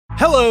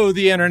Hello,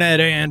 the internet,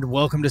 and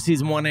welcome to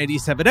season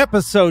 187,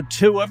 episode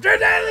 2 of the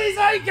Daily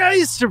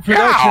Zeitgeist, a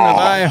production of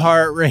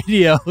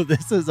iHeartRadio.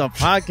 This is a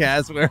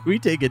podcast where we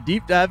take a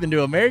deep dive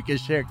into America's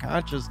shared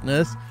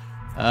consciousness.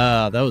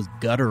 That was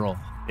guttural.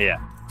 Yeah.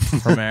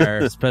 From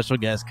our special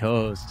guest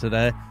co-host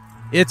today.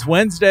 It's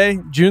Wednesday,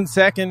 June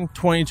 2nd,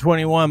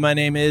 2021. My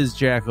name is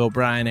Jack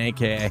O'Brien,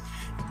 a.k.a.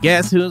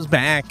 Guess Who's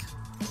Back?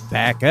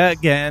 Back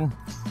again.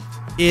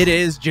 It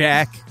is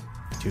Jack,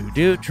 to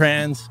do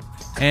trends,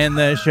 and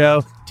the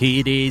show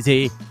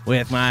TDZ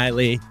with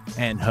Miley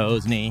and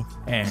Hosney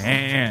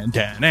and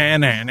all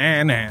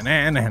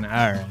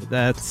right,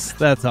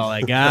 that's all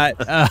I got.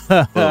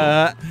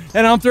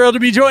 And I'm thrilled to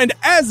be joined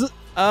as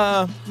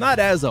not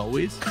as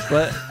always,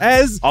 but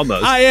as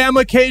almost I am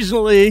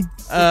occasionally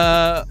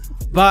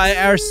by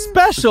our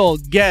special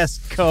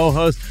guest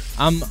co-host.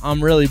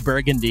 I'm really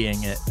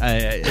burgundying it.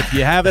 If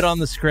you have it on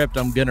the script,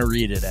 I'm gonna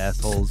read it,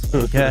 assholes.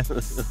 Okay.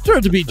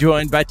 Thrilled to be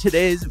joined by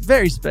today's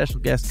very special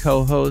guest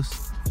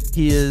co-host.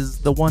 He is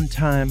the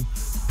one-time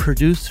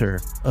producer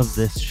of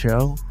this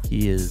show.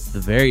 He is the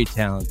very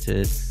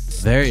talented,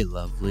 very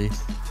lovely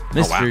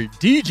Mr.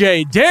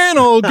 DJ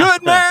Daniel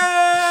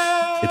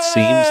Goodman. It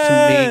seems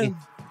to me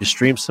you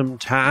stream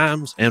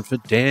sometimes, and for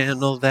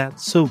Daniel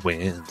that's a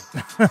win.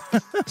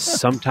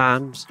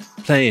 Sometimes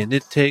playing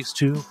it takes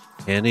two,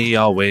 and he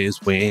always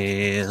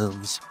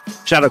wins.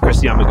 Shout out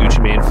Chris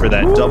Yamaguchi Man for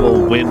that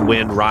double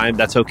win-win rhyme.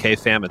 That's okay,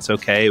 fam. It's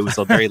okay. It was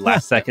the very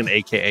last second,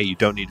 a.k.a. you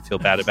don't need to feel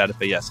bad about it.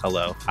 But yes,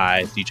 hello.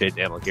 Hi, DJ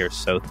Daniel here.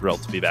 So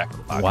thrilled to be back on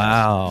the podcast.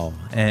 Wow.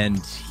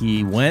 And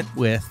he went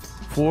with,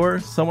 for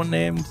someone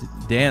named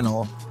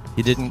Daniel,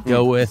 he didn't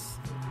go with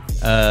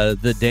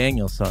the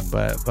Daniel song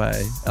by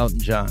Elton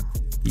John.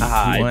 He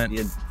went,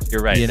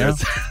 you're right. You know?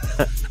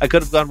 I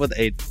could have gone with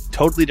a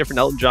totally different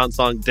Elton John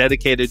song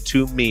dedicated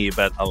to me,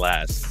 but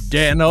alas.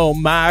 Daniel,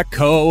 my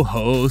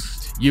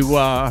co-host, you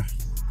are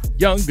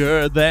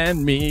younger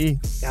than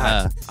me.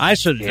 I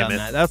should have done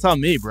that. That's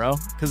on me, bro.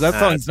 Because that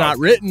song's not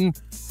written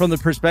from the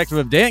perspective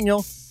of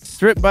Daniel.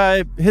 It's written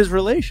by his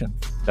relation.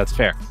 That's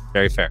fair.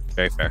 Very fair.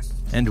 Very fair.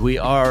 And we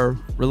are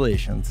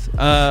relations.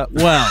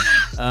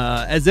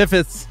 As if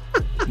it's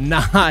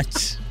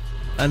not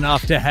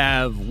enough to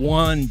have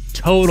one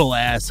total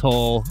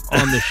asshole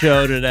on the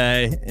show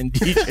today, and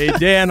DJ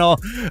Daniel,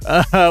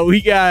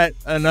 we got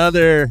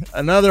another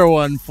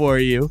one for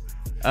you.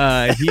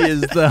 He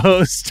is the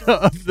host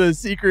of the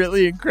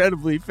secretly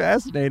incredibly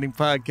fascinating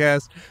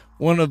podcast,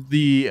 one of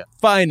the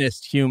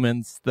finest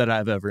humans that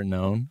I've ever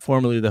known,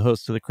 formerly the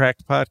host of the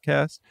Cracked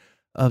podcast,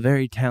 a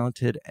very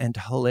talented and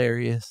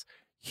hilarious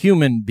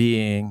human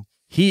being.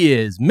 He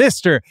is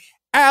Mr.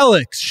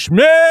 Alex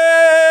Schmidt.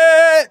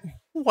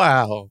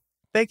 Wow.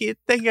 Thank you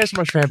guys so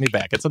much for having me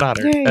back. It's an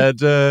honor.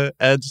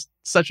 And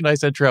such a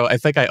nice intro. I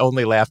think I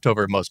only laughed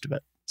over most of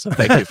it. So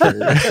thank you for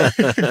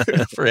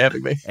for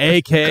having me.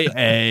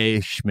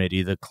 AKA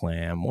Schmitty the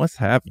Clam. What's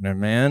happening,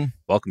 man?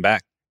 Welcome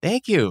back.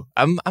 Thank you.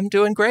 I'm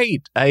doing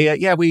great.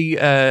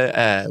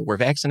 We're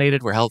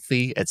vaccinated. We're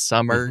healthy. It's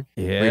summer.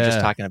 Yeah. We were just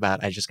talking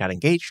about I just got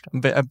engaged.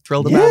 I'm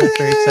thrilled about it.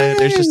 Very excited.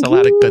 There's just a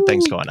lot of good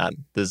things going on.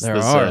 There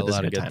are a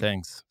lot of good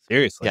things.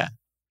 Seriously.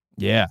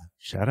 Yeah.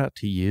 Shout out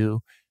to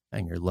you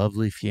and your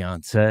lovely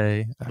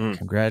fiance.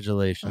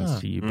 Congratulations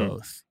to you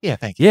both. Yeah,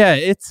 thank you.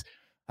 Yeah,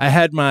 I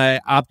had my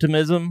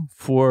optimism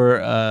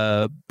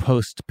for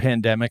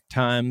post-pandemic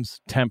times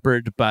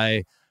tempered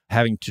by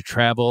having to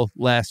travel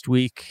last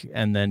week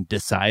and then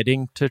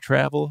deciding to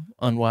travel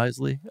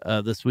unwisely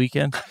this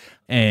weekend.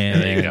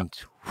 And there you go.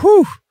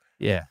 Whew,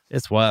 yeah,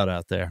 it's wild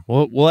out there.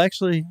 We'll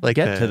actually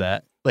get to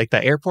that. Like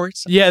the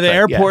airports? Yeah, the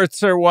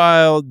airports are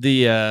wild.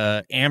 The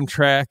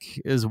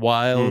Amtrak is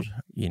wild.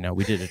 You know,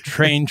 we did a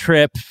train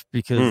trip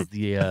because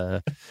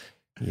the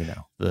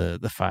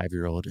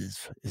 5-year-old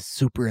is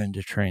super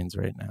into trains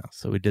right now.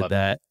 So we did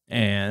that,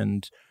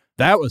 and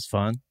that was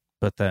fun.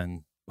 But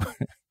then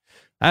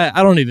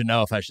I don't even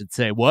know if I should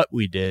say what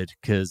we did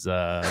because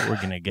we're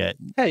gonna get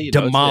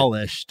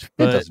demolished.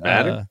 But it doesn't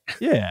matter.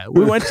 Yeah,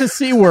 we went to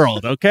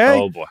SeaWorld.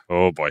 Okay.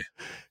 Oh boy.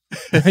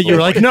 You're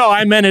like, no,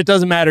 I meant it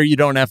doesn't matter. You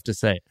don't have to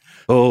say it.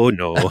 Oh,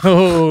 no.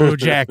 Oh,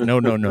 Jack.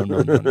 No.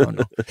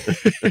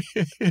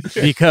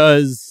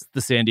 Because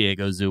the San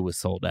Diego Zoo was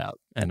sold out.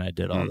 And I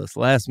did all this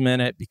last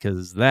minute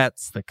because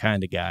that's the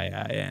kind of guy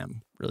I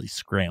am, really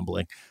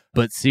scrambling.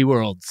 But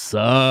SeaWorld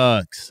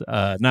sucks.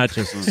 Not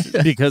just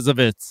because of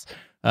its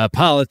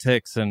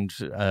politics and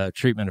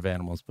treatment of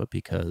animals, but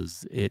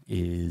because it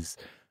is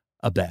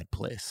a bad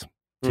place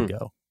to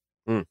go.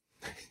 All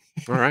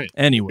right.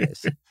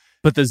 Anyways.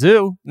 But the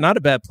zoo, not a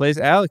bad place.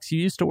 Alex,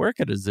 you used to work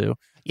at a zoo.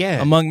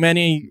 Yeah. Among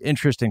many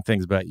interesting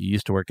things about you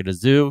used to work at a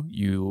zoo.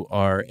 You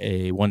are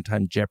a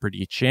one-time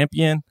Jeopardy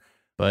champion,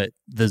 but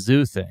the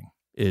zoo thing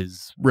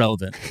is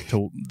relevant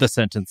to the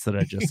sentence that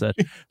I just said.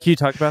 Can you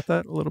talk about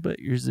that a little bit,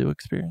 your zoo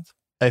experience?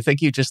 I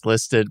think you just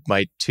listed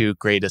my two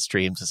greatest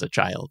dreams as a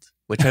child,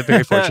 which I've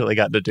very fortunately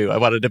gotten to do. I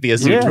wanted to be a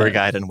zoo Yeah. tour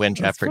guide and win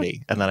That's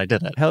Jeopardy, and then I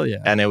did it. Hell yeah.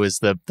 And it was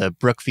the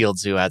Brookfield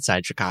Zoo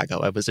outside Chicago.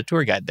 I was a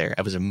tour guide there.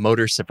 I was a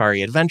motor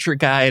safari adventure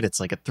guide.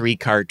 It's like a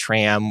 3-car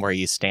tram where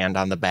you stand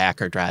on the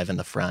back or drive in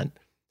the front.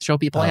 Show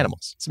people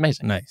animals. It's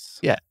amazing. Nice.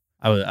 Yeah.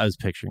 I was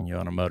picturing you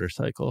on a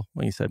motorcycle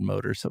when you said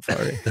motor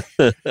safari.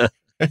 Kind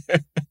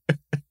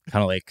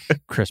of like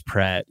Chris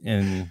Pratt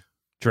in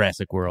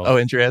Jurassic World. Oh,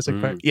 in Jurassic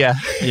Park? Yeah.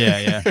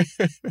 Yeah.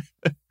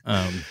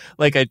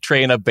 Like I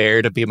train a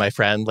bear to be my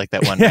friend, like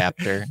that one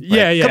raptor.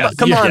 Like,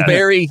 Come on,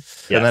 Barry.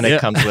 Yeah. And then it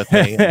comes with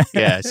me.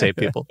 Yeah, I save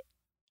people.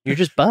 You're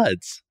just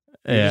buds.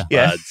 Yeah.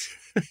 Buds.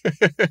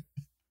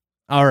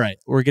 All right.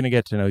 We're going to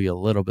get to know you a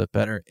little bit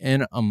better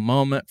in a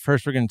moment.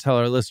 First, we're going to tell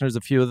our listeners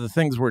a few of the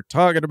things we're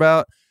talking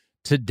about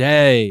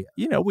today.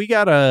 We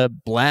got a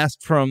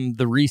blast from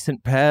the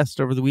recent past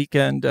over the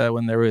weekend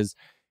when there was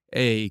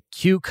a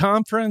Q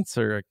conference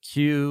or a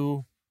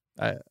Q,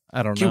 I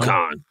don't know.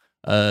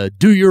 QCon.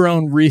 Do your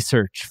own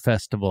research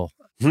festival.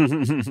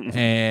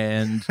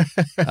 And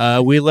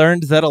we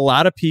learned that a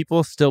lot of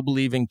people still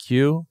believe in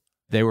Q.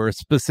 They were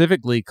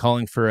specifically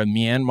calling for a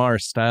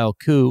Myanmar-style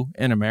coup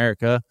in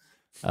America.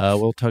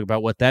 We'll talk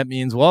about what that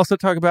means. We'll also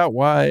talk about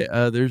why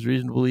there's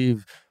reason to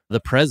believe the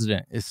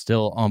president is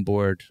still on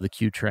board the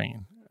Q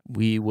train.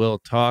 We will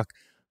talk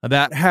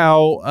about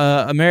how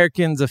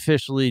Americans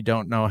officially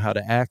don't know how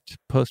to act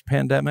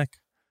post-pandemic.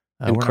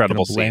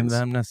 Incredible we're not blame scenes.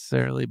 them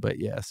necessarily, but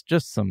yes,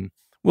 just some.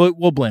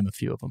 We'll blame a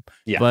few of them.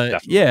 Yeah, but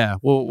definitely. yeah,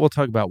 we'll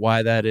talk about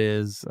why that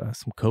is,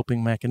 some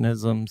coping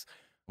mechanisms.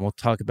 We'll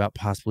talk about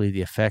possibly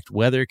the effect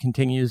weather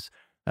continues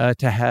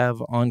to have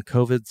on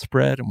COVID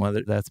spread and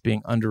whether that's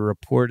being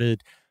underreported.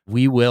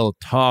 We will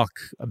talk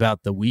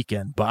about the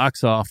weekend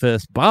box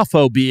office,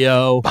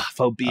 Bafo-Bo.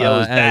 Bafo-Bo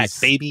is back,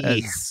 baby.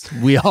 As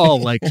we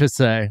all like to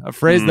say, a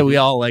phrase that we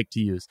all like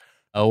to use.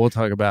 We'll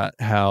talk about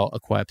how A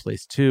Quiet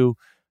Place 2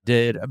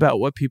 did, about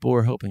what people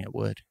were hoping it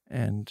would,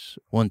 and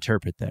we'll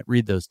interpret that,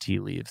 read those tea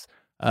leaves.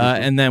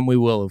 And then we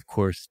will, of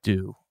course,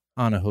 do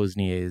Anna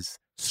Hosnier's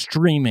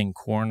streaming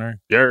corner.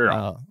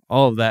 Yeah.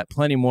 All of that,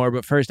 plenty more.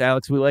 But first,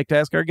 Alex, we like to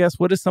ask our guests,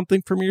 what is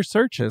something from your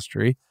search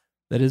history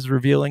that is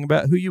revealing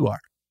about who you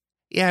are?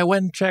 Yeah, I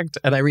went and checked,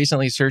 and I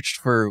recently searched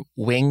for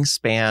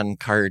Wingspan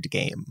card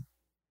game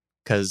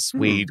because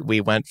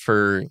we went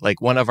for, like,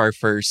 one of our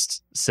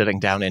first sitting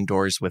down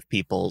indoors with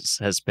peoples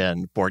has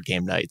been board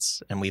game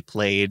nights, and we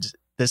played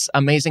this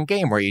amazing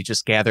game where you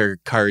just gather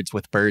cards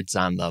with birds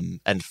on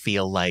them and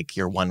feel like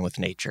you're one with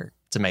nature.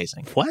 It's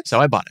amazing. What? So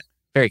I bought it.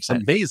 Very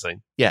excited.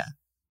 Amazing. Yeah.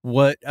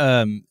 What?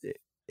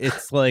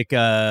 It's like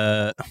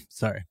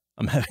sorry,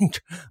 I'm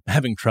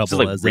having trouble. Is it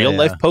like as real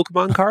life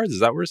Pokemon cards?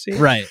 Is that what we're seeing?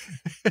 Right.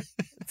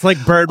 It's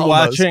like bird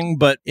Almost. watching,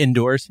 but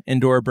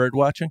indoor bird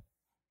watching.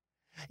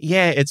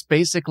 Yeah, it's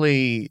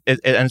basically, and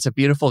it's a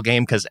beautiful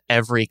game because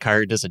every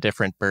card is a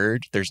different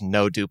bird. There's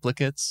no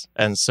duplicates.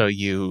 And so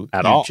you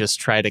just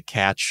try to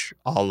catch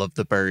all of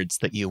the birds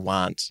that you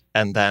want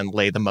and then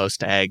lay the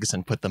most eggs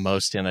and put the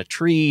most in a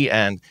tree.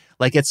 And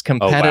like, it's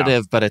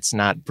competitive, but it's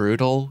not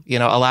brutal. A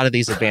lot of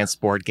these advanced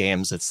board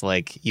games, it's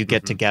like you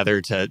get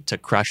together to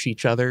crush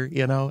each other,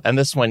 and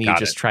this one, you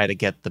just try to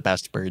get the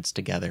best birds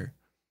together.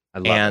 I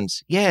love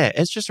it. Yeah,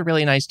 it's just a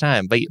really nice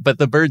time. But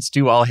the birds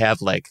do all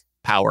have like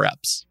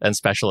power-ups and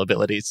special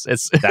abilities.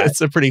 It's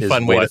a pretty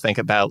fun way to think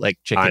about like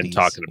chickadees.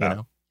 I'm talking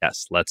about.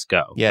 Yes, let's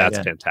go. Yeah,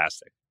 that's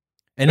fantastic.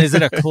 And is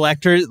it a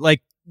collector?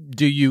 Like,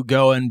 do you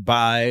go and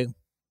buy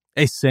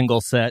a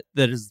single set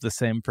that is the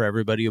same for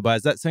everybody who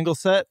buys that single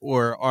set?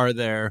 Or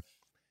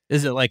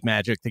is it like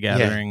Magic the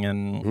Gathering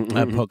and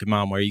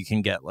Pokemon where you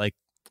can get like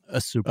a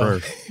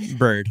super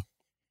bird?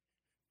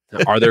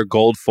 Are there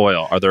gold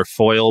foil? Are there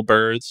foil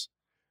birds?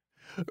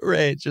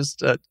 Right,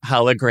 just a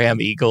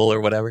hologram eagle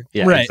or whatever.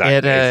 Yeah, right.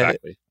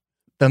 Exactly.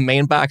 The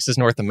main box is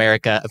North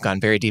America. I've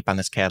gone very deep on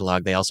this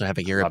catalog. They also have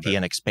a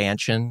European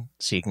expansion,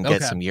 so you can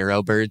get some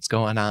Euro birds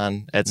going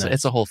on.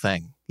 It's a whole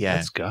thing. Yeah,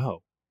 let's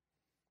go.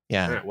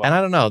 Yeah, right, well. And I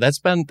don't know. That's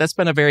been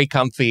a very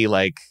comfy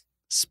like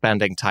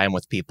spending time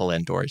with people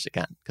indoors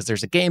again because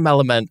there's a game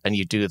element, and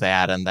you do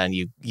that, and then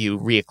you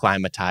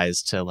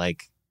reacclimatize to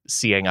like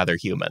seeing other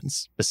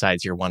humans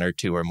besides your one or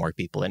two or more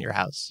people in your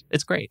house.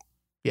 It's great.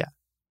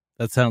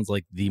 That sounds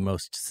like the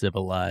most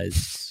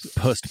civilized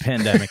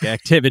post-pandemic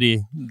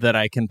activity that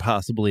I can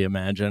possibly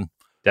imagine.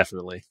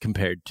 Definitely.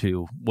 Compared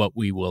to what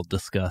we will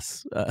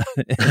discuss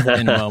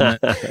in a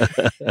moment.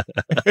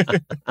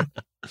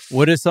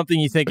 What is something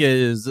you think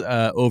is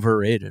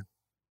overrated?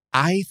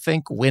 I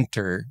think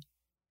winter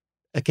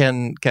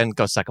can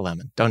go suck a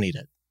lemon. Don't eat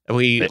it.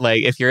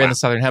 If you're in the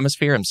Southern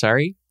Hemisphere, I'm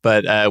sorry,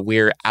 but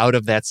we're out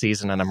of that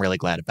season, and I'm really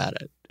glad about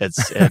it.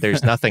 It's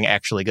there's nothing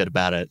actually good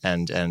about it,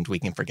 and we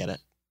can forget it.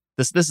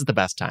 This is the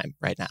best time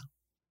right now.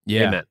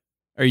 Yeah. Amen.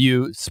 Are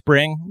you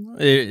spring?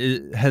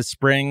 Has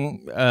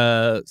spring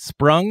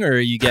sprung, or are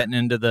you getting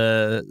into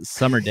the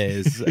summer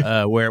days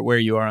where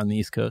you are on the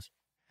East Coast?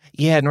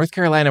 Yeah, North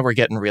Carolina, we're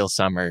getting real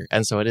summer,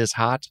 and so it is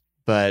hot.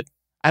 But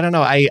I don't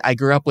know. I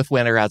grew up with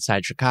winter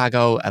outside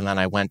Chicago, and then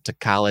I went to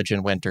college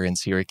in winter in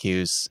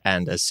Syracuse.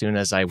 And as soon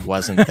as I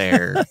wasn't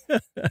there,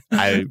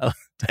 I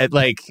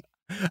Like,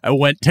 I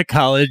went to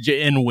college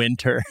in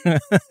winter.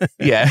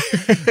 yeah.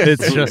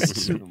 It's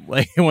just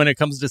like when it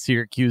comes to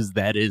Syracuse,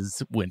 that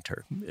is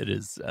winter. It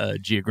is a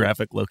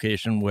geographic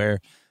location where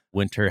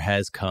winter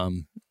has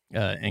come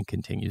and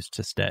continues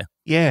to stay.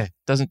 Yeah,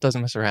 doesn't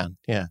mess around.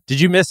 Yeah. Did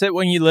you miss it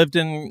when you lived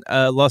in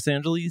Los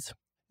Angeles?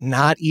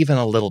 Not even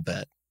a little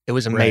bit. It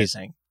was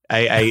amazing. Right.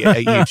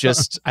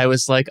 I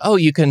was like, oh,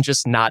 you can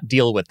just not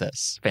deal with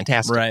this.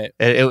 Fantastic. Right.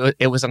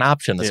 It was an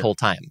option this whole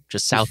time,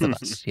 just south of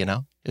us,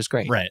 It was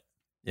great. Right.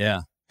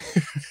 Yeah.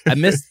 I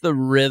missed the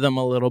rhythm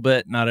a little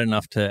bit, not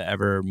enough to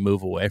ever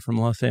move away from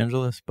Los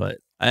Angeles, but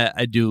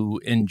I do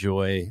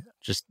enjoy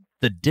just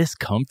the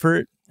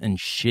discomfort and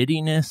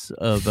shittiness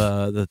of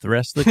that the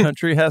rest of the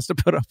country has to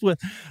put up with.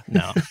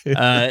 No.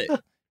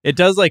 It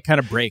does like kind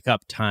of break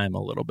up time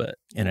a little bit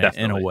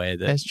in a way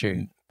that's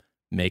true.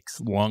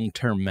 Makes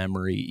long-term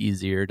memory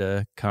easier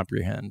to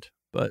comprehend,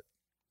 but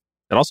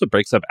it also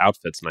breaks up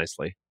outfits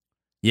nicely.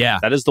 Yeah,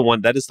 that is the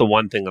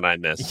one thing that I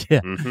miss. Yeah.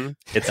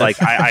 It's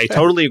like I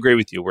totally agree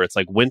with you. Where it's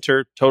like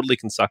winter totally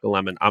can suck a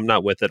lemon. I'm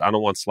not with it. I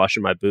don't want slush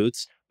in my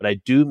boots, but I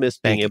do miss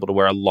being able to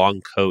wear a long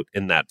coat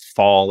in that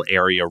fall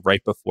area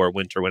right before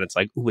winter when it's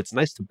like, ooh, it's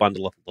nice to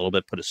bundle up a little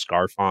bit, put a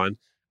scarf on.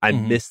 I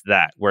miss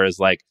that. Whereas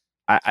like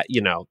I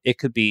it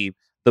could be.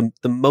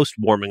 The most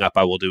warming up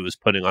I will do is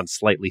putting on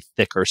slightly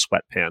thicker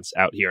sweatpants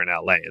out here in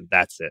LA, and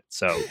that's it.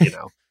 So,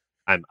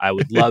 I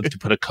would love to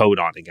put a coat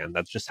on again.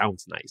 That just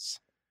sounds nice.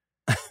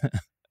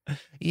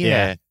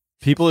 Yeah.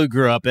 People who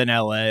grew up in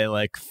LA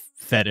like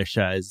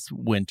fetishize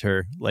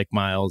winter, like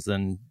Miles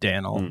and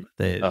Daniel.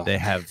 They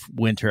have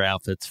winter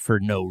outfits for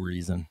no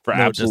reason. For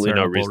absolutely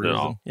no reason at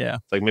all. Yeah.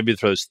 It's like maybe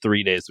for those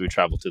 3 days we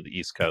travel to the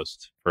East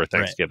Coast for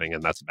Thanksgiving,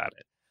 and that's about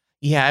it.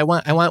 Yeah, I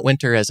want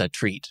winter as a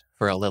treat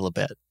for a little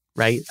bit.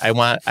 Right. I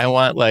want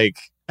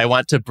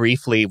to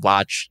briefly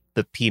watch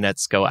the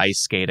Peanuts go ice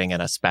skating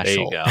in a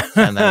special. There you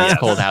go. And then it's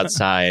cold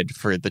outside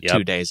for the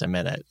 2 days a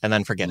minute and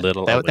then forget it.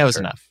 That was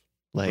enough.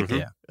 Like,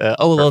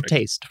 a little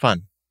taste.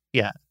 Fun.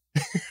 Yeah.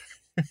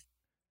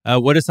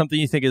 What is something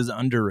you think is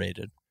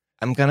underrated?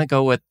 I'm going to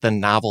go with the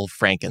novel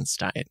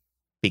Frankenstein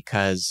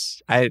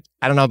because I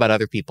don't know about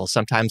other people.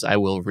 Sometimes I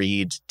will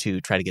read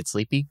to try to get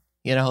sleepy.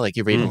 Like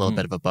you read a little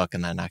bit of a book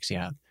and that knocks you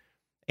out.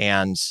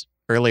 And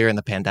earlier in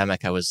the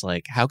pandemic, I was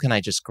like, how can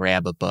I just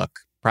grab a book?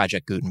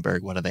 Project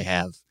Gutenberg, what do they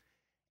have?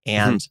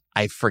 And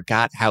I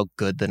forgot how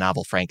good the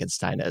novel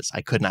Frankenstein is.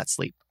 I could not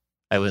sleep.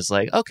 I was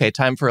like, okay,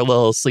 time for a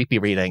little sleepy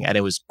reading. And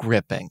it was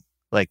gripping.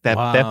 Like that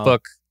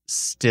book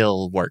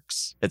still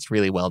works. It's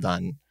really well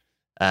done.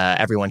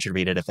 Everyone should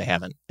read it if they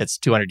haven't. It's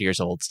 200 years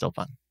old, still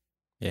fun.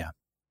 Yeah.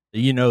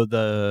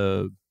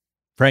 The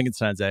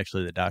Frankenstein's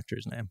actually the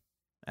doctor's name,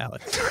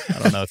 Alex. I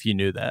don't know if you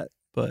knew that.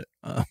 But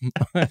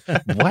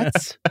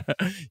what?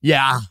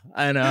 Yeah,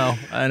 I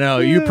know.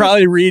 You're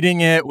probably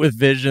reading it with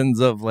visions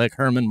of like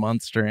Herman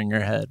Munster in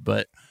your head,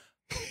 but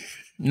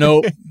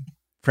nope.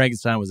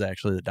 Frankenstein was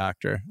actually the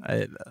doctor.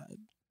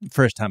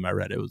 First time I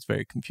read it was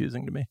very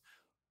confusing to me.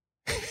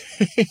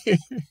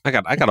 I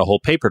got a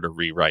whole paper to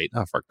rewrite.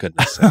 Oh, for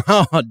goodness sakes.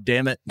 Oh,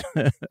 damn it.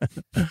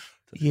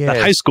 Yeah.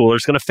 That high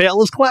schooler's going to fail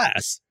his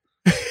class.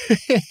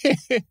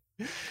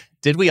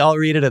 Did we all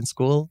read it in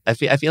school? I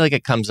feel like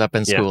it comes up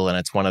in school and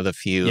it's one of the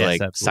few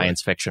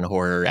science fiction,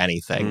 horror,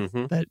 anything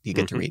that you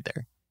get to read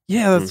there.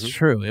 Yeah, that's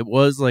true. It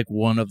was like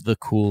one of the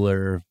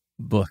cooler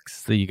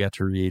books that you got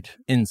to read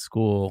in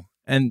school.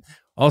 And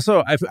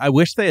also, I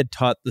wish they had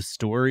taught the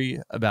story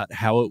about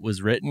how it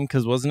was written,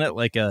 because wasn't it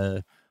like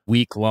a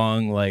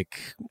week-long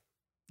like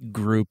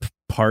group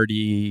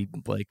party,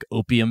 like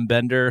opium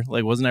bender?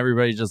 Like wasn't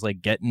everybody just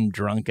like getting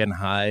drunk and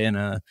high in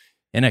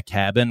a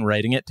cabin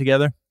writing it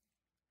together?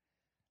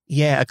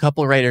 Yeah, a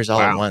couple writers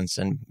all at once.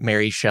 And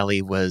Mary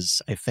Shelley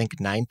was, I think,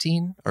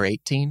 19 or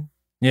 18.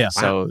 Yeah.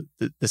 So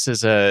this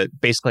is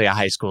basically a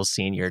high school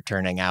senior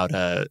turning out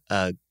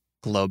a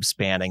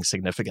globe-spanning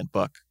significant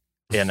book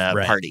in a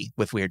party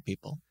with weird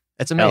people.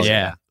 It's amazing.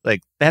 Yeah.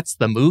 Like, that's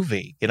the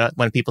movie.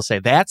 When people say,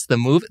 that's the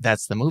movie,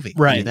 that's the movie.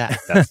 Right.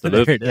 That's the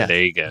movie.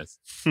 There you go.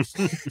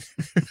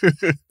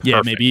 Yeah,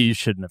 Perfect. maybe you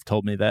shouldn't have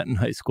told me that in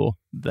high school,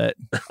 that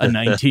a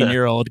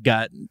 19-year-old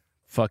got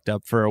fucked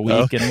up for a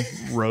week and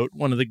wrote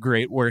one of the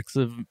great works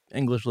of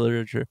English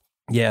literature.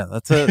 Yeah,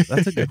 that's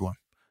a good one.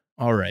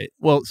 All right.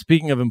 Well,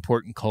 speaking of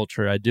important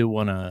culture, I do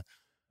want to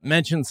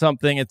mention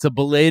something. It's a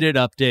belated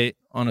update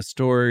on a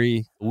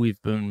story we've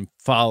been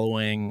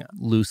following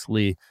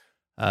loosely,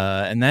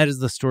 and that is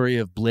the story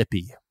of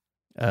Blippi,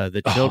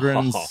 the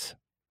children's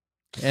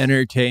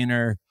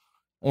entertainer.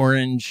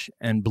 Orange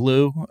and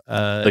blue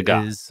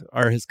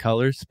are his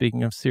colors,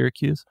 speaking of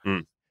Syracuse.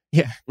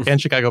 Yeah, and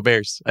Chicago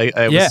Bears.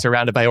 I was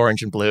surrounded by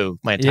orange and blue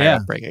my entire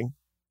upbringing.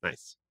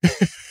 Nice.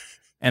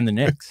 And the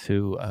Knicks,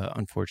 who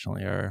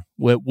unfortunately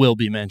will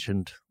be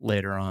mentioned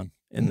later on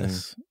in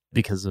this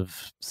because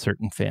of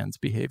certain fans'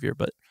 behavior.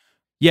 But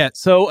yeah,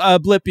 so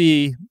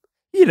Blippi,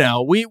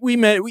 we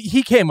met.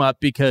 He came up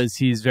because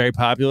he's very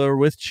popular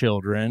with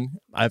children.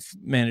 I've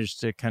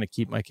managed to kind of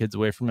keep my kids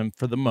away from him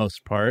for the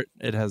most part.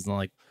 It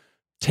hasn't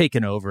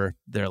taken over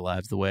their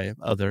lives the way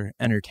other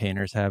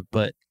entertainers have,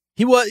 but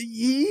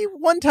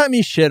One time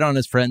he shit on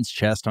his friend's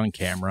chest on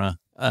camera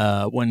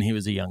when he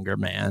was a younger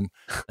man.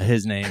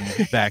 His name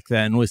back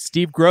then was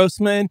Steve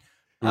Grossman.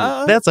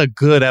 That's a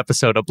good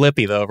episode of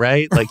Blippi, though,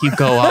 right? Like, you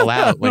go all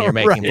out when you're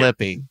making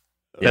Blippi.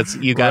 That's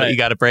you got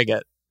to bring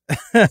it.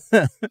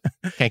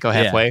 Can't go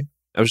halfway.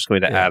 I was just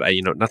going to add,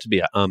 not to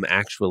be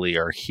actually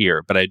or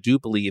here, but I do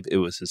believe it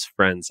was his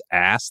friend's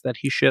ass that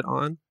he shit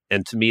on.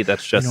 And to me,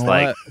 that's just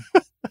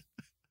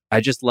I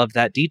just love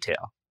that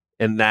detail.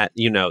 And that,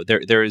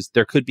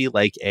 there could be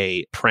like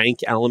a prank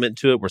element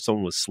to it where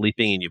someone was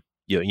sleeping and you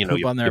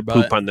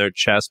poop on their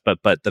chest.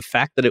 But the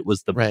fact that it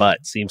was the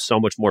butt seems so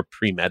much more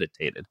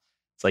premeditated.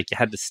 It's like you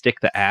had to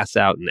stick the ass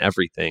out and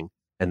everything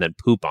and then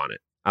poop on it.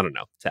 I don't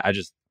know.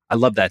 I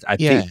love that. I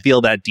feel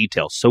that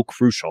detail so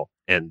crucial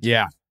and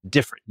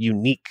different,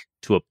 unique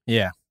to a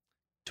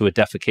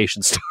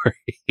defecation story.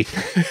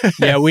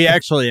 Yeah, we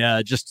actually,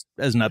 just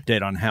as an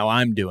update on how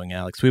I'm doing,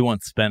 Alex, we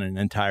once spent an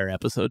entire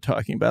episode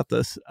talking about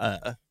this.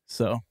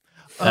 So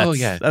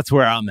that's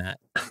where I'm at.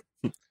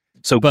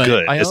 So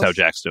good is how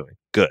Jack's doing.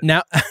 Good.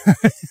 Now,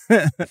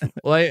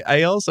 well,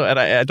 I also, and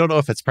I don't know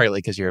if it's partly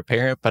because you're a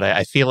parent, but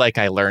I feel like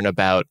I learn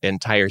about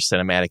entire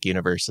cinematic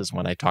universes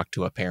when I talk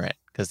to a parent.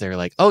 Because they're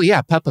like, oh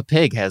yeah, Peppa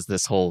Pig has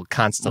this whole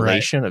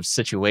constellation of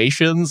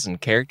situations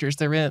and characters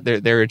they're in.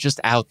 They're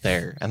just out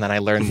there. And then I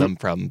learn them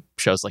from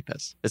shows like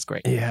this. It's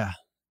great. Yeah.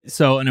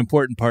 So an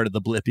important part of the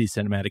Blippi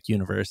cinematic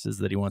universe is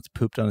that he once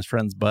pooped on his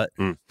friend's butt.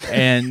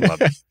 And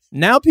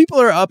now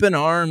people are up in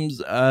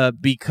arms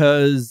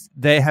because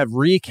they have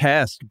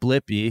recast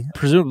Blippi.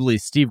 Presumably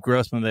Steve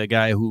Grossman, the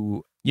guy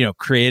who,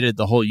 created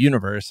the whole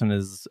universe and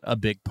is a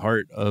big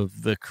part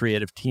of the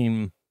creative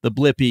team, the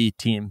Blippi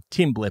team,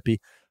 Team Blippi.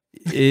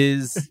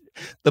 Is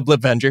the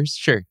Blipvengers?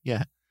 Sure,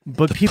 yeah.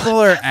 But people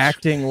are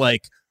acting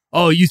like,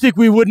 oh, you think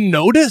we wouldn't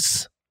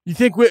notice? You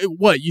think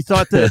you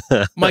thought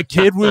that my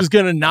kid was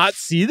gonna not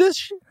see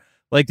this?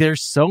 Like, they're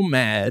so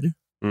mad.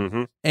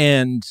 Mm-hmm.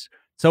 And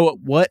so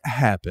what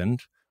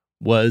happened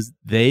was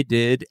they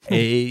did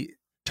a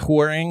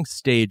touring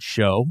stage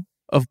show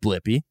of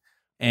Blippi,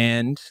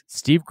 and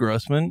Steve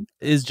Grossman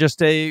is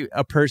just a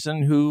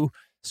person who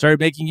started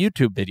making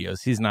YouTube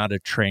videos. He's not a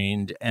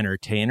trained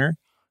entertainer.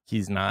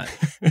 He's not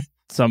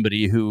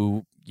somebody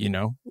who, you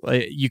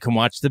can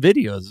watch the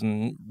videos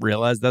and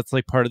realize that's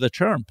like part of the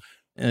charm.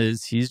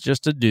 He's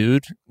just a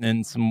dude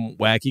in some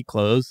wacky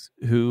clothes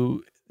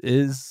who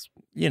is,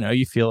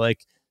 you feel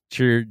like it's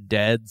your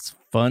dad's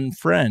fun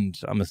friend,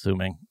 I'm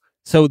assuming.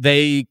 So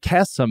they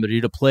cast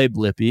somebody to play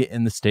Blippi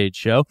in the stage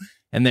show,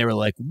 and they were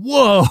like,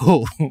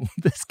 whoa,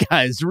 this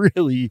guy's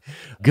really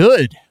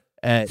good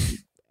at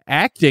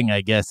acting,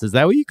 I guess. Is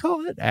that what you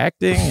call it?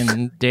 Acting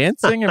and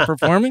dancing and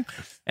performing?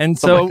 And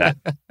so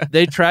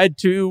they tried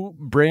to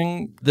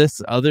bring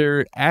this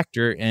other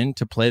actor in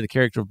to play the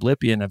character of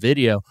Blippi in a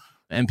video.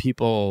 And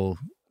people,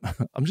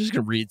 I'm just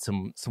going to read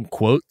some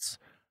quotes.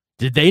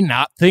 Did they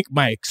not think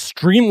my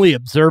extremely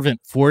observant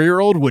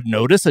 4-year-old would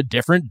notice a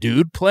different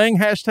dude playing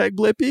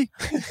 #Blippi?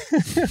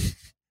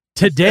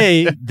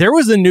 Today, there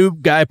was a new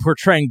guy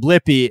portraying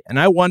Blippi, and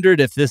I wondered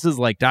if this is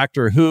like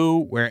Doctor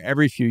Who, where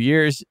every few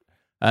years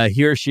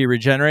he or she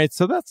regenerates.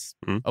 So that's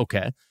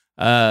okay.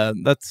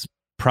 That's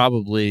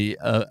probably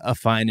a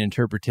fine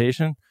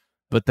interpretation.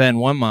 But then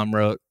one mom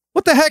wrote,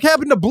 what the heck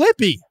happened to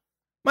Blippi?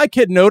 My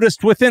kid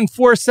noticed within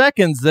 4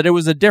 seconds that it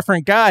was a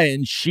different guy,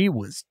 and she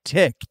was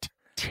ticked.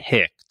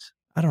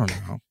 I don't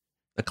know.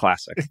 A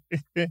classic.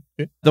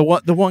 The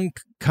one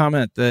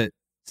comment that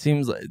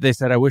seems like they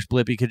said, I wish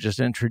Blippi could just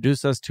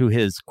introduce us to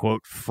his,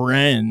 quote,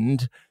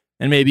 friend,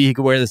 and maybe he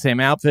could wear the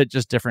same outfit,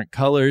 just different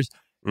colors.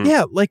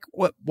 Yeah, like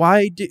what?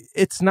 Why?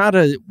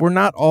 We're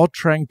not all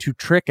trying to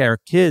trick our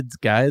kids,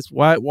 guys.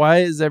 Why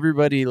is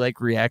everybody like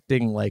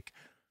reacting like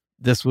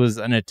this was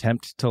an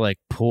attempt to like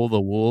pull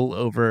the wool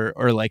over,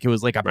 or like it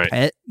was like a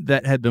pet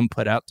that had been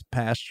put out to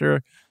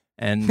pasture?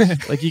 And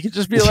like you could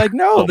just be like,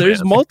 no,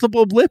 there's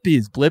multiple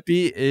Blippis.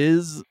 Blippi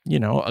is,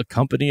 a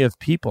company of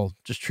people.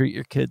 Just treat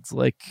your kids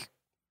like,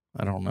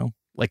 I don't know,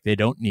 like they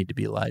don't need to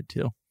be lied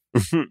to.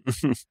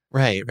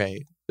 Right.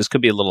 This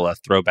could be a little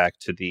throwback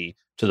to the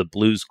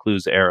Blue's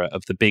Clues era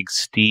of the big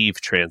Steve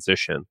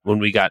transition, when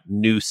we got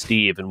new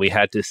Steve and we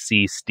had to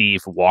see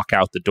Steve walk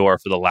out the door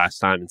for the last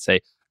time and say,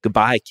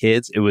 goodbye,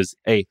 kids. It was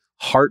a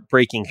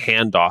heartbreaking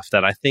handoff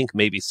that I think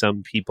maybe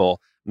some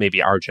people,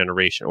 maybe our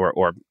generation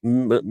or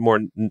more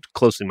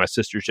closely my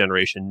sister's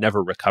generation,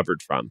 never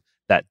recovered from.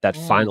 That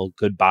final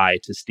goodbye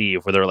to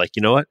Steve, where they're like,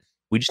 you know what?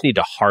 We just need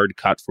to hard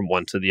cut from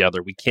one to the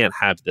other. We can't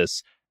have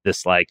this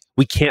like,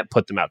 we can't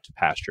put them out to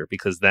pasture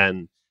because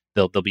then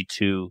they'll be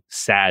too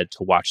sad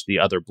to watch the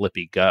other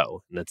Blippi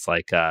go. And it's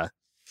like, I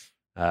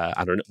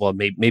don't know. Well,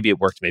 maybe it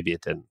worked. Maybe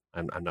it didn't.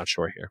 I'm not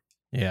sure here.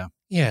 Yeah.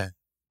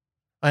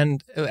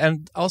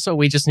 And also,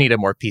 we just need a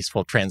more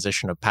peaceful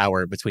transition of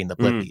power between the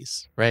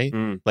Blippis, right?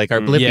 Like our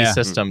Blippi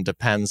system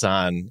depends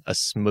on a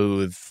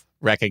smooth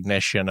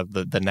recognition of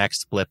the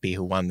next Blippi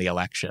who won the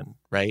election,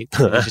 right?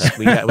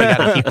 We got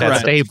to keep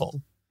that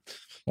stable.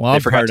 Well, they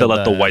forgot to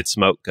let the white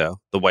smoke go.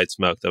 The white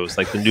smoke that was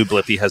like the new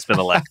Blippi has been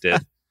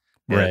elected.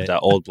 And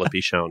old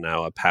Blippi show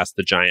now passed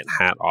the giant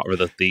hat off, or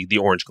the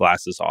orange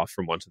glasses off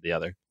from one to the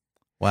other.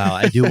 Wow,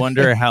 I do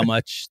wonder how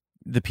much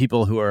the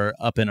people who are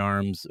up in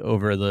arms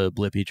over the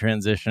Blippi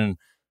transition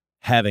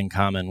have in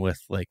common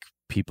with like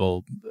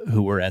people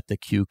who were at the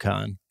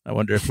QCon. I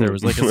wonder if there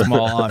was like a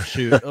small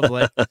offshoot of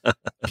like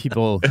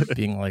people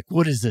being like,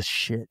 "What is this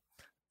shit?"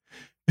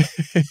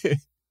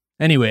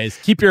 Anyways,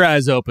 keep your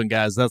eyes open,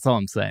 guys. That's all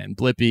I'm saying.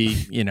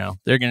 Blippi,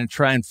 they're going to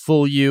try and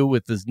fool you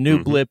with this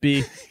new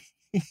Blippi.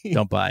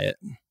 Don't buy it.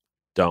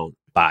 Don't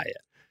buy it.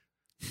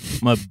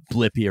 I'm a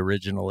Blippi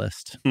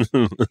originalist.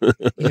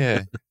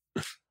 Yeah.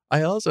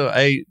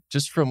 I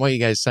just from what you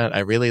guys sent, I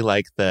really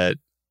like that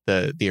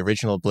the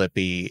original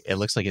Blippi, it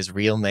looks like his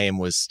real name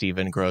was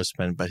Steven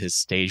Grossman, but his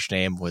stage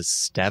name was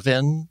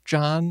Steven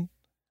John.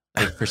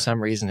 Like for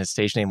some reason, his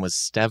stage name was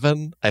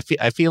Steven. I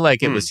feel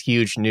like it was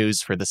huge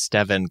news for the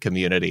Steven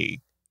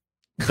community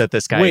that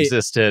this guy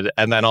existed.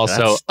 And then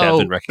also,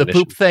 the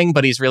poop thing,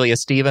 but he's really a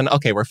Steven.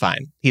 Okay, we're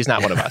fine. He's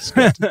not one of us.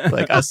 Good.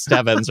 Like us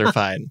Stevens are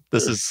fine.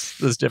 This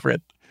is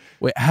different.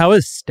 Wait, how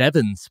is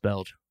Steven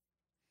spelled?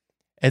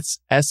 It's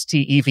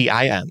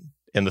Stevin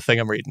in the thing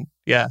I'm reading.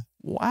 Yeah.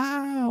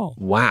 Wow.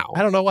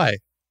 I don't know why.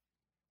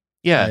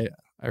 Yeah.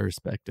 I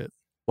respect it.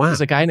 Wow.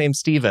 There's a guy named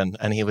Steven,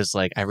 and he was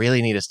like, I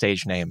really need a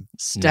stage name.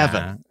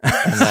 Steven. Nah.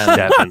 And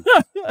then Steven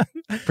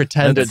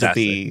pretended to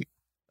be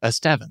a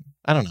Steven.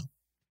 I don't know.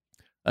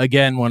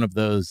 Again, one of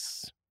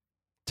those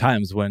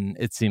times when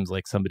it seems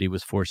like somebody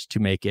was forced to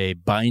make a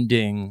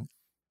binding,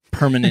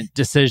 permanent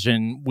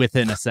decision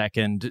within a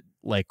second,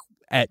 like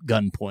at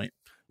gunpoint.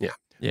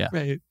 Yeah.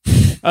 Right.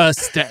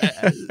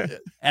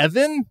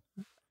 Evan,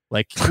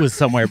 like, was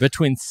somewhere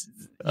between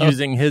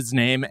using his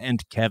name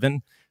and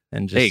Kevin,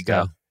 and just there you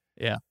go.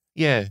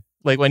 Yeah,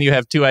 like when you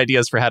have two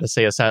ideas for how to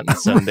say a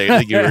sentence, and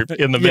you're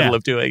in the middle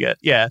of doing it.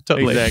 Yeah,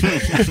 totally.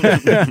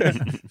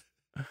 Exactly.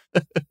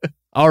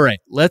 All right,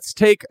 let's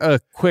take a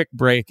quick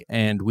break,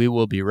 and we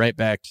will be right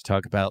back to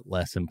talk about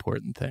less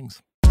important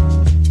things.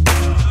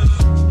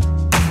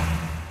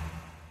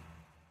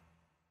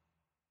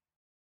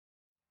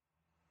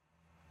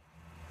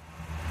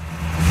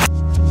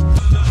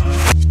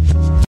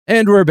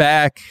 And we're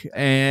back,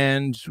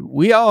 and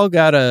we all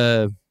got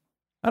I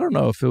don't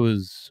know if it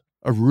was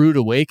a rude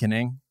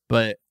awakening,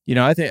 but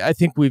I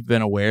think we've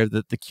been aware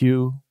that the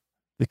Q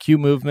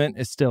movement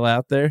is still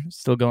out there,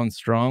 still going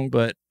strong,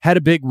 but had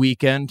a big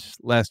weekend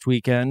last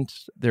weekend.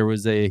 There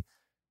was a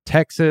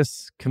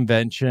Texas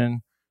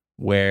convention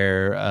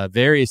where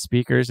various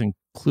speakers,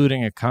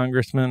 including a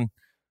congressman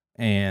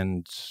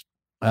and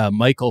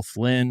Michael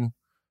Flynn,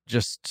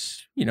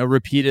 just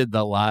repeated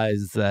the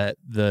lies that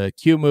the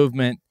Q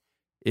movement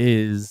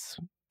is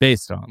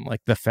based on,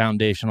 like the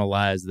foundational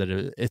lies that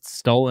it's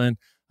stolen.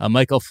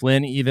 Michael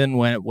Flynn, even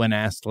when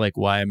asked like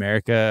why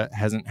America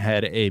hasn't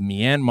had a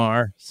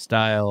Myanmar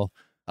style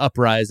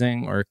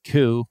uprising or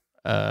coup,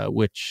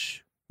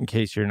 which, in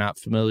case you're not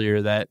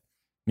familiar, that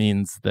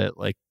means that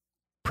like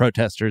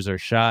protesters are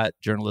shot,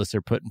 journalists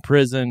are put in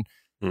prison,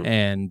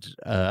 and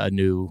a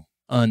new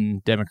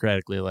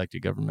undemocratically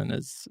elected government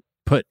is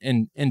put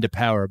into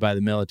power by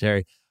the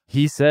military.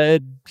 He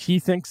said he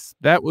thinks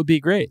that would be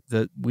great,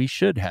 that we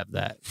should have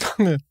that.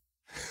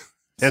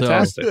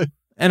 Fantastic.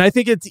 And I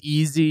think it's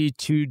easy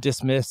to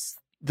dismiss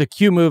the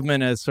Q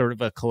movement as sort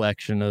of a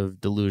collection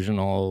of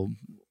delusional,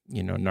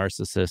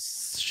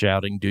 narcissists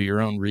shouting, do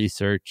your own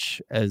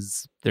research,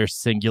 as their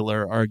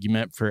singular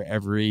argument for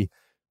every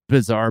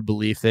bizarre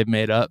belief they've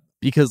made up,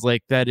 because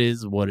like that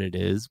is what it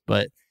is.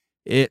 But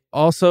it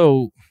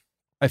also,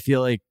 I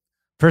feel like,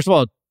 first of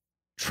all,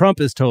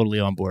 Trump is totally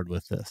on board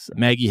with this.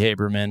 Maggie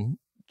Haberman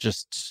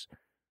just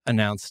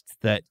announced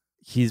that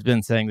he's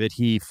been saying that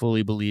he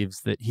fully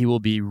believes that he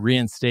will be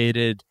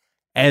reinstated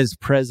as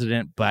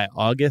president by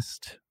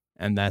August.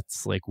 And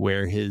that's like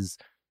where his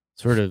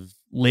sort of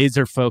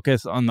laser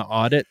focus on the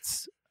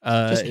audits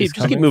just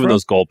keep moving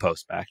those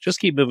goalposts back. Just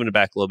keep moving it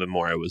back a little bit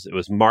more. It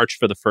was March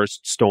for the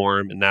first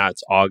storm, and now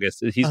it's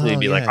August. He's going to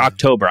be like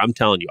October. I'm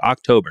telling you,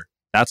 October.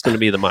 That's going to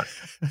be the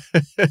month.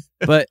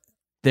 But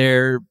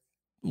they're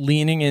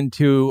leaning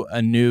into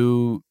a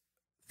new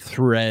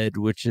thread,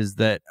 which is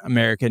that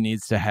America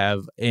needs to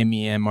have a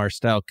Myanmar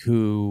style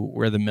coup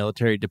where the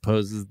military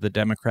deposes the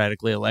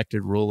democratically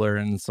elected ruler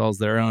and installs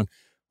their own.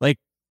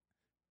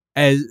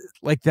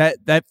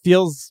 That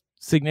feels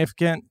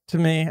significant to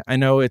me. I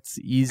know it's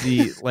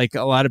easy, like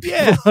a lot of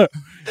people,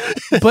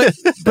 but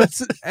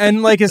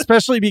and like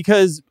especially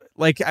because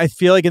like I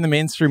feel like in the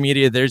mainstream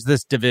media there's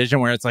this division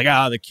where it's like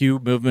the Q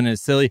movement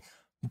is silly,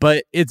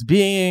 but it's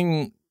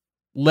being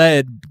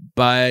led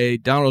by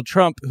Donald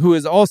Trump, who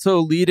is also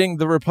leading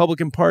the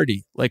Republican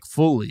Party, like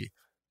fully,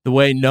 the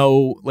way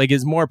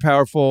is more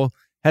powerful,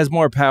 has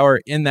more power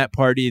in that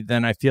party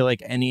than I feel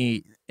like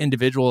any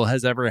individual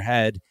has ever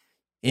had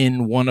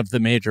in one of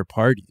the major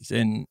parties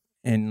in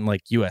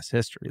like U.S.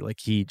 history. Like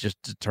he just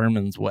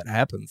determines what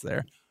happens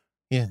there.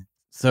 Yeah.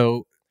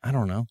 So I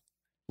don't know.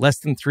 Less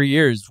than 3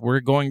 years, we're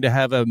going to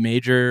have a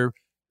major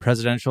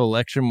presidential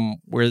election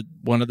where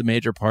one of the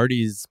major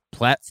parties'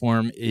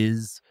 platform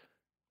is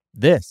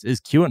this is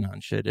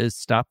QAnon shit, is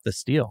stop the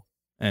steal,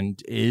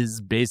 and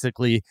is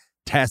basically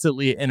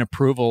tacitly in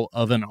approval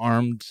of an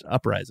armed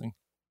uprising.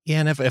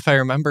 Yeah, and if I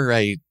remember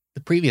right,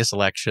 the previous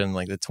election,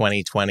 like the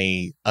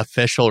 2020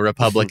 official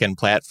Republican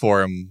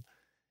platform,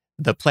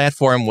 the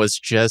platform was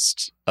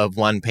just a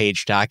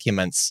one-page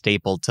document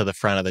stapled to the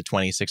front of the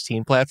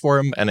 2016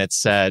 platform, and it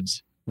said,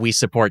 "We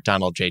support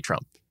Donald J.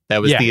 Trump."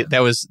 That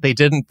was they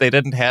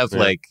didn't have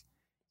like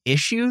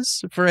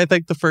issues for, I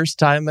think, the first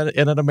time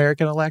in an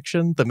American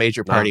election. The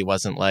major party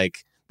wasn't like,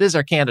 "This is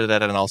our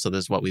candidate, and also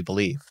this is what we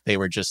believe." They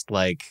were just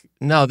like,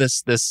 "No,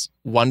 this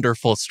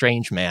wonderful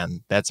strange man.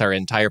 That's our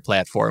entire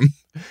platform."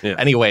 Yeah.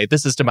 Anyway,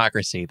 this is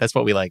democracy. That's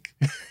what we like.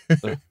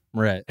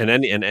 Right. And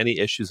any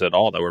issues at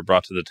all that were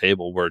brought to the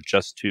table were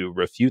just to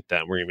refute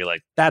them. We're gonna be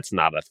like, "That's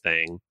not a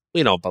thing.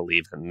 We don't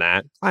believe in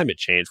that. Climate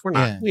change. We're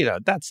not.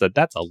 That's a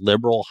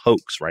liberal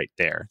hoax right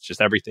there. It's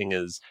just everything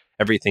is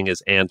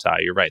anti.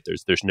 You're right.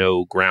 There's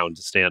no ground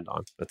to stand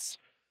on. That's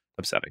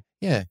upsetting."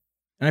 Yeah,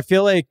 and I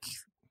feel like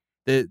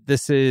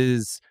this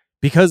is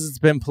because it's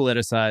been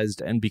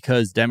politicized, and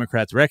because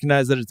Democrats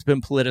recognize that it's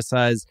been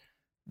politicized.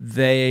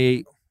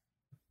 They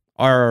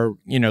are,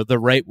 the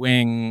right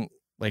wing,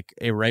 like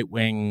a right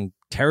wing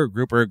terror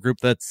group, or a group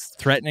that's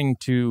threatening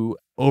to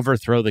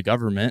overthrow the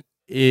government,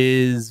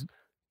 is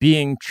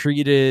being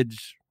treated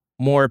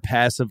more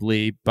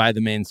passively by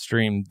the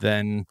mainstream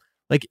than,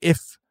 like,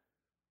 if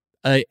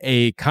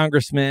a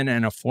congressman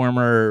and a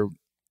former,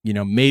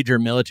 major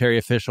military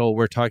official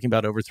were talking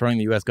about overthrowing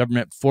the U.S.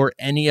 government for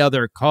any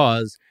other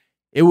cause,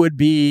 it would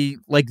be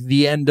like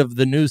the end of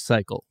the news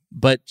cycle.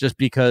 But just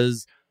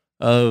because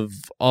of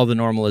all the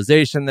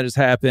normalization that has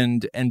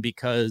happened, and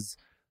because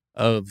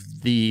of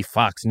the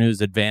Fox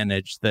News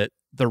advantage that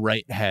the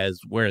right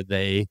has, where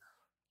they,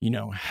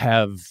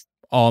 have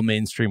all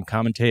mainstream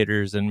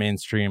commentators and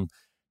mainstream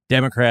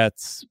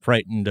Democrats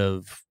frightened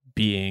of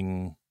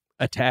being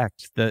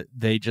attacked, that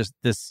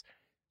this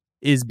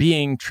is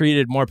being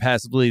treated more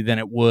passively than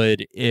it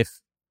would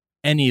if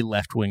any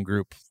left-wing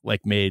group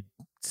like made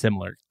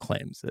similar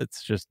claims.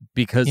 It's just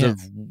because of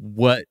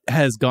what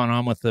has gone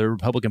on with the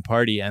Republican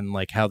Party, and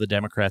like how the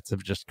Democrats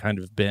have just kind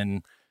of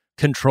been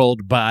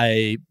controlled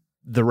by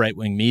the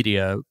right-wing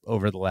media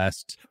over the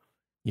last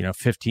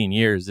 15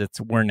 years.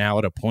 We're now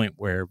at a point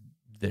where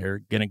they're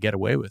going to get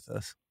away with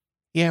this.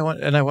 Yeah,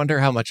 and I wonder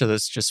how much of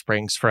this just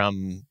springs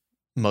from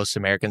most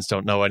Americans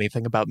don't know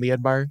anything about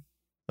Myanmar.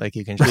 Like,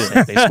 you can just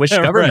say they switched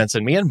governments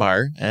in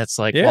Myanmar, and it's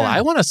like, well,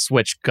 I want to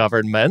switch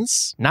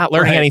governments, not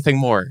learning anything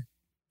more.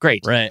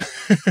 Great. Right.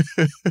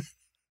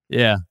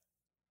 Yeah.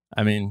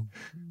 I mean,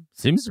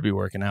 seems to be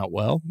working out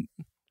well.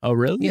 Oh,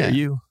 really? Yeah.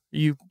 Are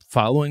you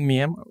following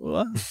Myanmar?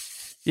 Well,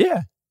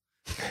 yeah.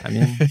 I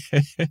mean,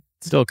 it's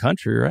still a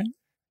country, right?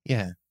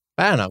 Yeah.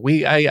 I don't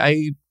know.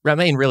 I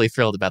remain really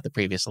thrilled about the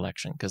previous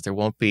election, because there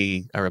won't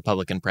be a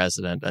Republican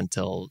president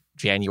until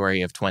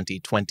January of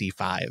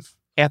 2025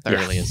 at the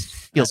earliest.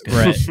 Feels good.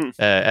 Right.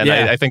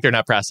 I think they're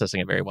not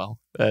processing it very well.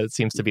 It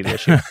seems to be the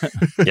issue.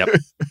 Yep.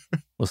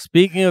 Well,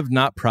 speaking of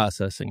not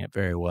processing it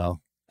very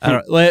well,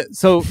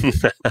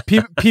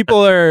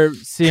 people are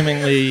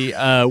seemingly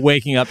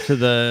waking up to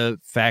the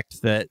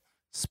fact that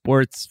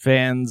sports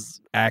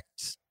fans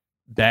act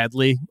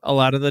badly a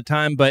lot of the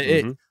time, but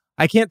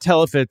I can't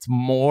tell if it's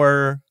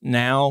more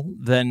now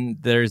than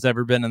there's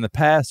ever been in the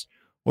past,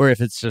 or if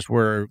it's just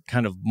we're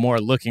kind of more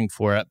looking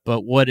for it.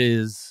 But what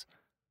is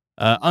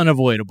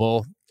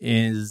unavoidable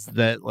is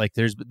that, like,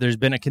 there's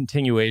been a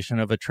continuation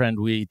of a trend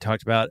we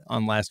talked about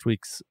on last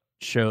week's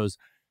shows,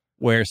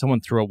 where someone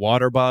threw a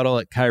water bottle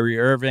at Kyrie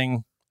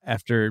Irving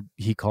after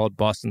he called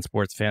Boston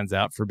sports fans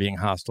out for being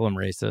hostile and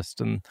racist.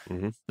 And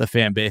the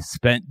fan base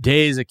spent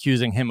days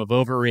accusing him of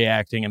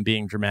overreacting and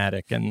being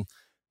dramatic. And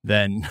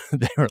then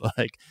they were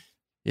like,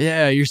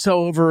 yeah, you're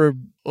so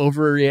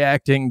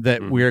overreacting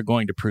that we're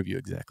going to prove you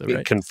exactly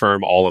right.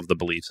 Confirm all of the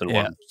beliefs in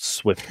one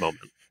swift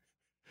moment.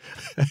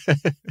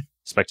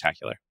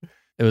 Spectacular.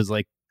 It was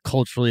like,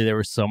 culturally, there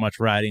was so much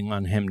riding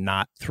on him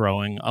not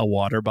throwing a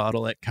water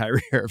bottle at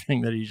Kyrie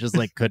Irving that he just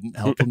like couldn't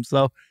help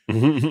himself.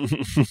 And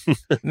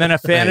then a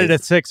fan at a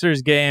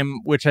Sixers game,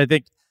 which I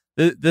think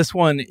this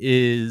one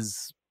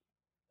is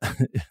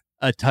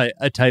a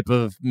type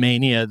of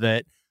mania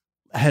that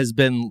has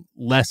been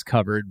less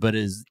covered, but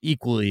is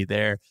equally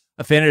there.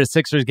 A fan at a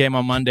Sixers game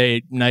on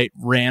Monday night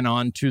ran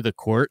onto the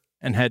court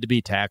and had to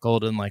be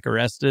tackled and like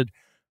arrested.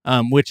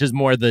 Which is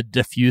more the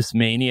diffuse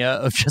mania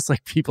of just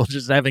like people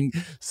just having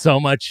so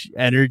much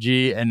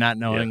energy and not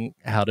knowing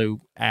how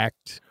to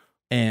act.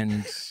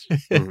 And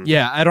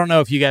I don't know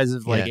if you guys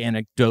have like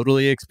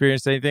anecdotally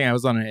experienced anything. I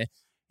was on an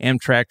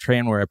Amtrak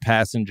train where a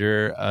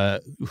passenger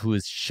who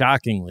was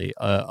shockingly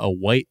a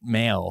white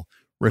male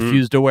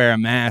refused to wear a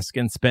mask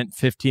and spent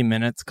 15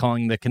 minutes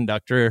calling the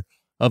conductor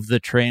of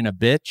the train a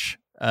bitch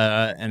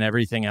and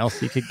everything else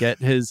he could get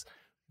his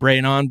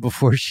brain on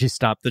before she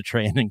stopped the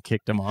train and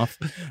kicked him off.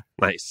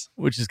 Nice.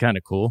 Which is kind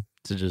of cool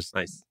to just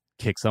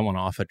kick someone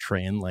off a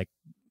train, like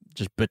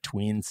just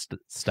between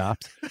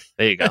stops.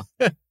 There you go.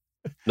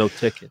 No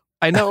ticket.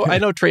 I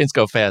know trains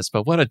go fast,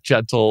 but what a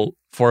gentle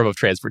form of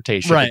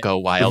transportation to go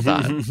wild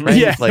on, right?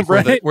 Yeah, like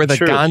where the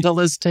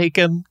gondola's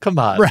taken. Come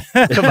on,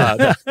 come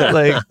on,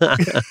 like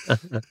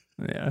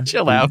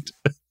chill out.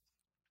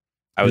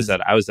 I was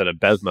at a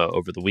Bevmo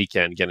over the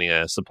weekend getting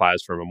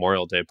supplies for a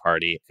Memorial Day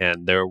party,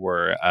 and there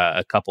were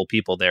a couple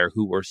people there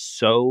who were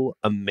so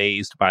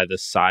amazed by the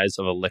size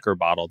of a liquor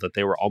bottle that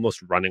they were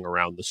almost running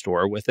around the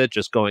store with it,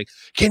 just going,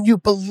 "Can you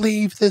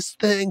believe this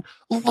thing?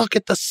 Look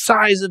at the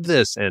size of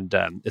this!" And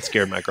it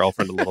scared my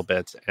girlfriend a little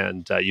bit,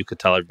 and you could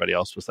tell everybody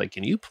else was like,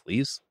 "Can you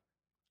please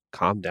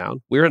calm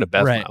down? We're in a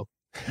Bevmo, right.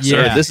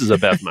 Sir. This is a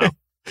Bevmo."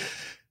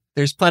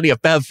 There's plenty of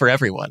Bev for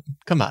everyone.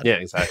 Come on. Yeah,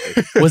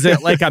 exactly. Was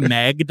it like a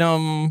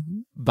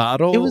Magnum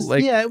bottle? It was.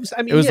 Like, yeah, it was.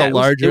 I mean, it was yeah, a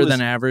larger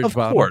than average of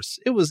bottle. Of course,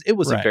 it was. It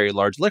was right. a very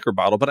large liquor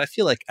bottle. But I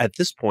feel like at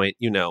this point,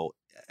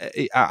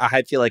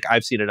 I feel like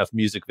I've seen enough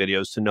music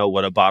videos to know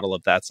what a bottle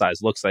of that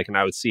size looks like, and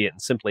I would see it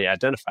and simply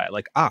identify it.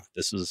 Like,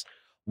 this is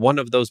one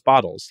of those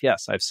bottles.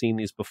 Yes, I've seen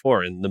these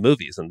before in the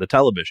movies and the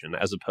television,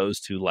 as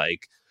opposed to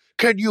like,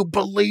 "Can you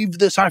believe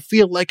this? I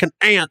feel like an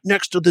ant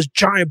next to this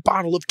giant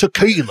bottle of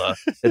tequila."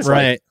 It's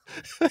right.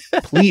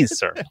 like, please,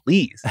 sir,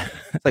 please.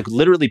 It's like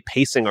literally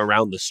pacing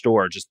around the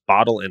store, just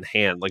bottle in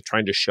hand, like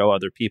trying to show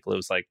other people. It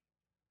was like,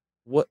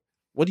 what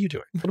are you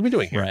doing? What are we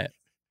doing here? Right.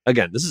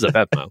 Again, this is a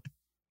Bevmo.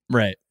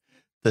 Right.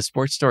 The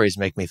sports stories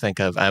make me think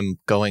of, I'm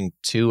going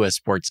to a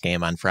sports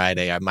game on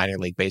Friday, a minor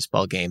league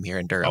baseball game here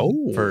in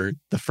Durham for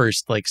the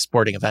first like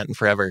sporting event in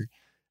forever.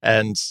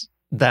 And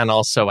then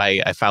also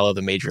I follow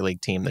the major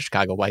league team, the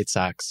Chicago White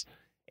Sox,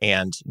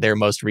 and their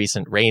most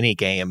recent rainy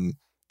game,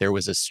 there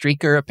was a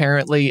streaker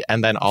apparently,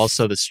 and then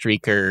also the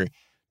streaker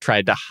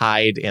tried to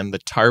hide in the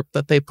tarp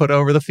that they put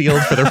over the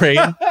field for the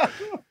rain.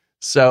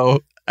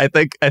 So I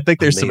think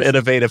there's some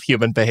innovative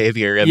human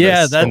behavior in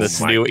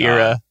this new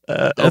era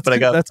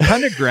opening up. That's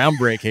kind of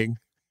groundbreaking.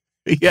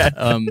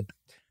 Yeah.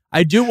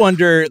 I do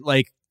wonder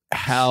like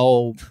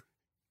how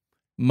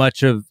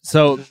much of,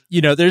 so,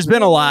 there's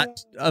been a lot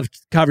of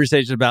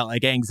conversation about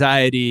like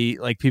anxiety,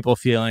 like people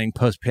feeling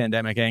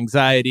post-pandemic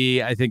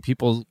anxiety. I think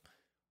people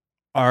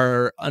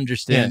are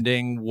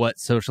understanding what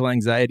social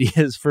anxiety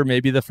is for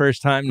maybe the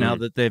first time now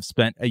that they've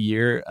spent a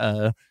year,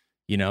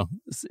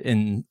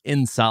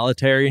 in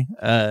solitary.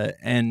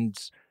 And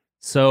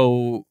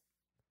so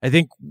I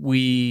think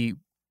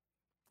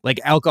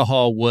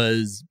alcohol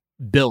was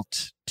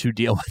built to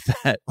deal with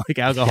that. Like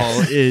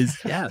alcohol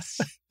is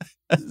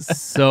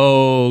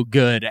so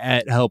good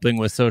at helping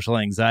with social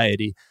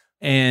anxiety.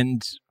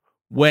 And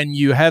when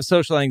you have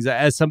social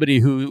anxiety, as somebody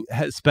who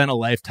has spent a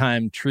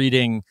lifetime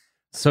treating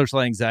social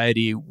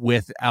anxiety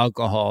with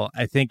alcohol,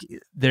 I think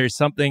there's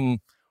something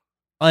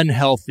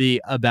unhealthy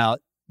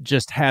about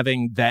just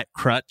having that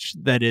crutch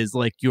that is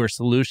like your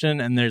solution.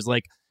 And there's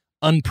like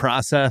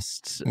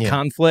unprocessed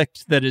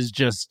conflict that is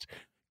just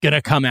going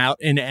to come out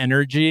in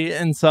energy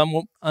in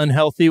some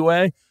unhealthy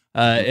way.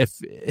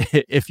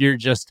 If you're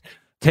just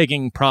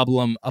taking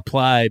problem,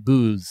 apply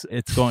booze,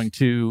 it's going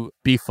to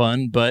be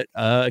fun, but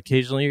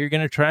occasionally you're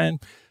going to try and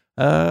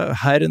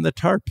hide in the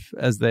tarp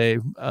as they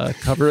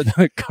cover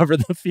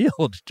the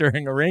field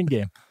during a rain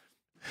game.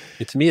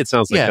 To me, it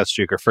sounds like that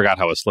streaker forgot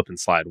how a slip and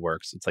slide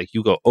works. It's like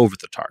you go over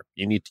the tarp.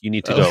 You need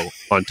to go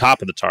on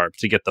top of the tarp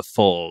to get the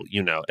full,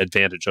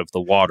 advantage of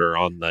the water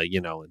on the,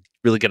 and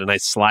really get a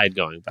nice slide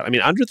going. But I mean,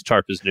 under the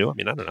tarp is new. I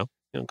mean, I don't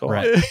know. Go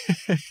off.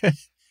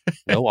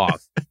 Go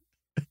off.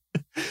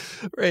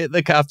 Right.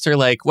 The cops are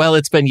like, well,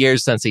 it's been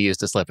years since he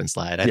used a slip and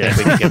slide. I think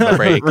we can give him a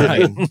break. Right.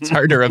 I mean, it's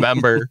hard to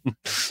remember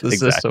the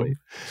system.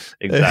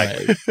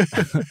 Exactly.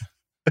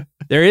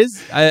 There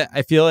is,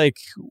 I feel like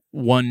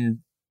one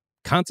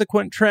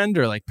consequent trend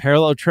or like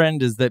parallel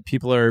trend is that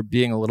people are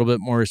being a little bit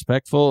more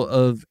respectful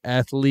of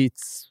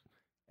athletes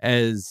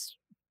as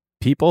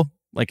people,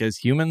 like as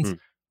humans.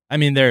 I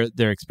mean,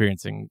 they're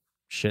experiencing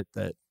shit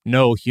that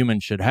no human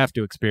should have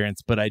to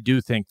experience, but I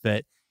do think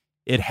that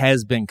it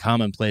has been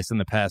commonplace in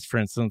the past. For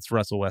instance,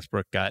 Russell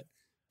Westbrook got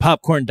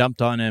popcorn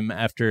dumped on him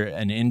after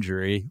an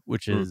injury,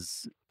 which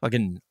is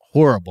fucking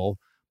horrible.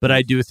 But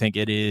I do think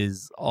it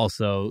is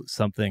also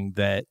something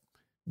that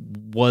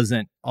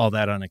wasn't all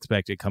that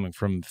unexpected coming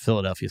from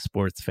Philadelphia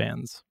sports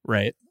fans,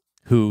 right?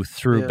 Who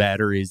threw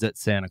batteries at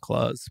Santa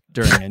Claus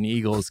during an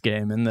Eagles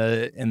game in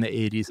the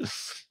 80s.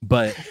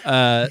 But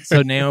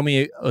so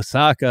Naomi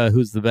Osaka,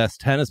 who's the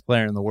best tennis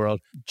player in the world,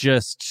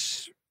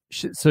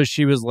 so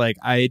she was like,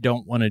 I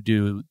don't want to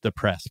do the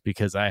press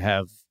because I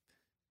have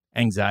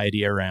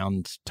anxiety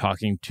around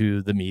talking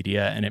to the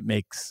media, and it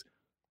makes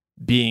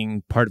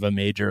being part of a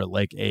major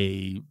like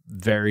a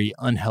very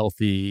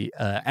unhealthy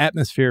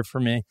atmosphere for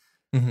me.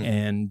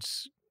 And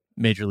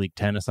Major League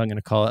Tennis, I'm going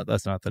to call it.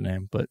 That's not the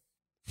name, but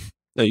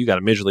no, you got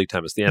a Major League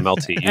Tennis, the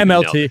MLT.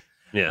 MLT.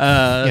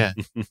 Yeah.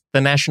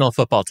 The National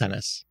Football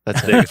Tennis.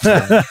 That's it.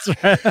 That's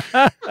right.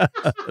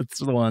 That's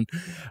the one.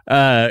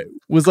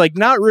 Was like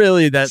not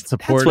really that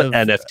supportive.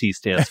 That's what NFT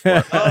stands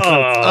for.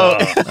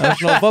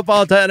 National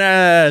Football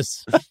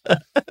Tennis.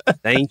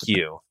 Thank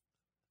you.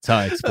 That's how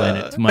I explain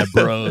it to my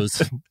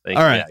bros. All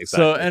right. Yeah, exactly.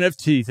 So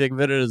NFT, think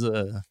of it as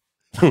a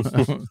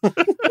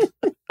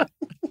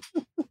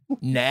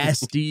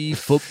nasty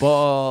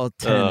football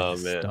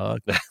tennis, man. dog.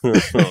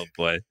 Oh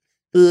boy.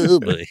 Oh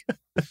boy.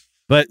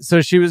 But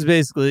so she was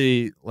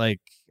basically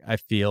like, I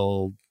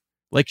feel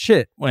like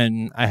shit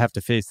when I have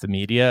to face the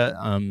media.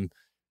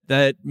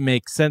 That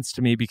makes sense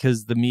to me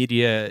because the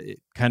media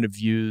kind of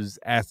views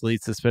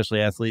athletes, especially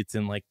athletes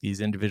in like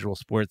these individual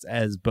sports,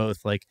 as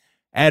both like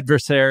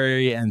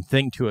adversary and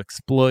thing to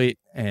exploit,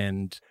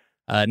 and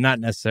not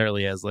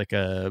necessarily as like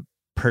a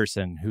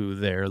person who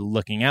they're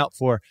looking out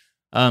for.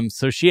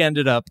 So she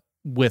ended up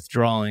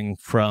withdrawing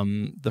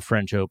from the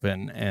French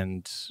Open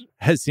and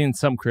has seen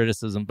some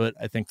criticism, but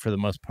I think for the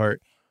most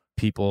part,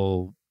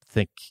 people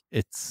think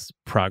it's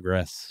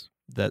progress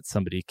that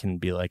somebody can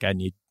be like, I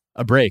need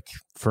a break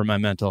for my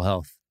mental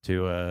health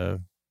to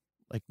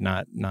like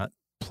not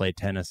play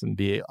tennis and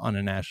be on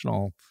a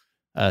national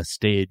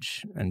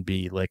stage and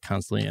be like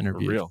constantly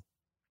interviewed, real.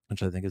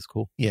 which I think is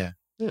cool. Yeah.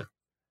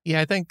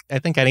 I think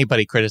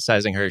anybody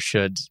criticizing her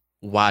should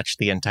watch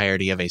the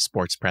entirety of a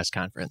sports press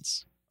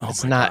conference.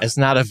 It's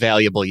not a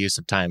valuable use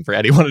of time for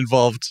anyone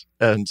involved,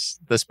 and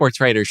the sports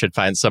writer should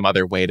find some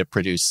other way to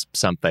produce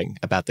something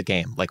about the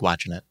game, like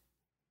watching it.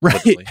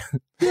 Right.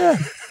 Yeah.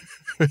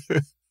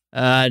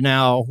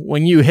 Now,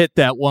 when you hit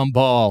that one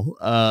ball,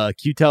 can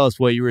you tell us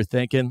what you were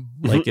thinking?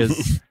 Like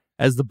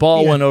as the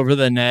ball went over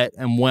the net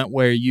and went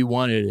where you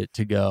wanted it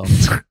to go,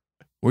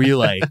 were you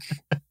like,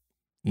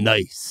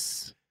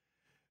 nice?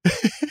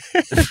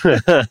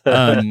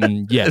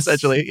 Yes.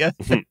 Essentially, yeah.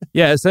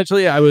 Yeah,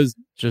 essentially, I was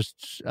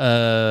just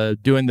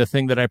doing the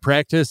thing that I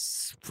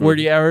practice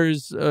 40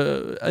 hours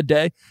a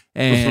day,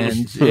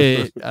 and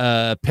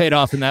it paid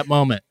off in that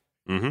moment.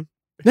 Mm-hmm.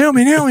 No.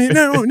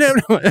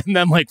 And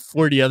then like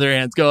 40 other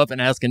hands go up and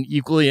ask an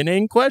equally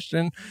inane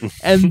question.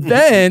 And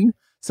then,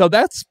 so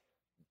that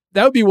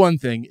would be one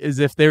thing, is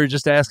if they were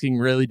just asking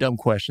really dumb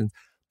questions.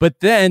 But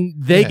then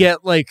they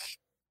get like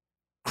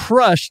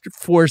crushed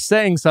for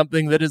saying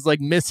something that is like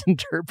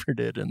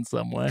misinterpreted in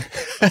some way.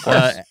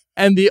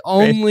 And the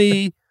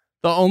only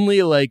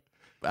like,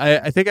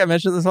 I think I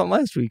mentioned this on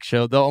last week's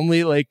show, the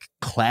only like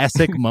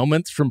classic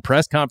moments from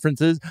press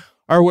conferences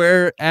are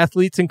where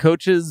athletes and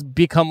coaches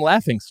become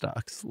laughing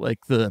stocks, like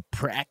the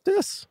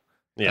practice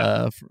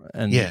and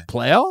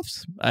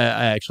playoffs. I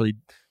actually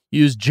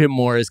used Jim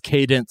Moore's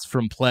cadence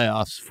from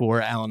playoffs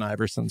for Allen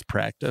Iverson's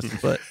practice,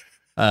 but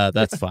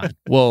that's fine.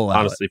 We'll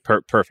honestly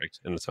perfect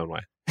in its own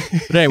way.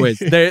 But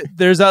anyways,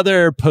 there's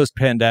other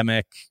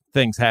post-pandemic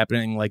things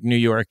happening, like New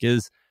York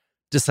is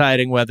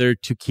deciding whether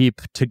to keep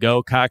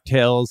to-go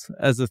cocktails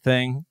as a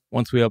thing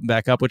once we open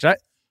back up, which I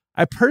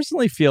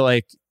personally feel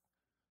like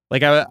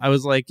I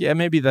was like, yeah,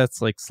 maybe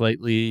that's like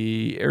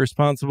slightly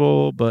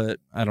irresponsible, but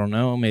I don't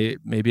know.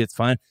 Maybe it's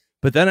fine.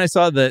 But then I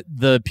saw that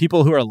the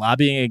people who are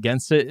lobbying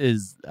against it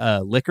is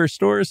liquor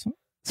stores.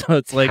 So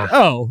it's like,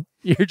 oh,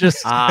 you're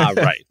just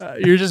right.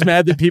 You're just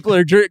mad that people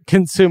are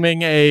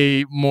consuming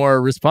a more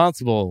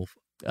responsible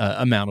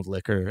amount of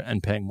liquor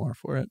and paying more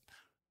for it.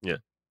 Yeah.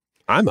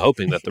 I'm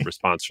hoping that the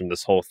response from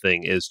this whole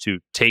thing is to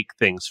take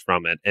things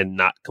from it and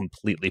not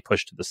completely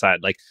push to the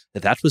side. Like,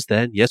 that was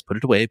then. Yes, put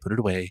it away.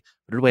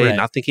 Right.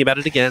 Not thinking about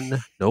it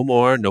again. No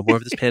more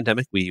of this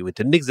pandemic. It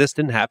didn't exist,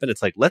 didn't happen.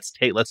 It's like, let's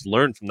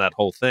learn from that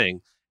whole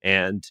thing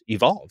and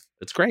evolve.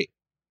 It's great.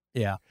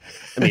 Yeah.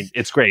 I mean,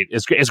 it's great.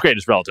 It's great.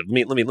 It's relative.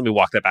 Let me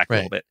walk that back a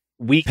little bit.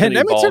 We can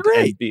Pandemics evolve are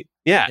great.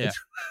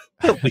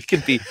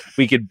 and be,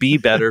 we could be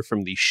better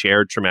from the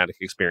shared traumatic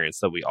experience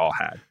that we all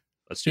had.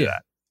 Let's do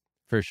that.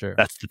 For sure.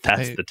 That's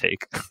the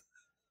take.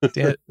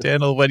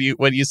 Daniel,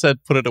 when you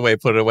said put it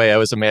away, I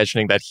was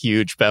imagining that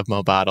huge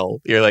Bevmo bottle.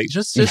 You're like,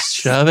 just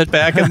shove it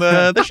back in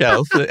the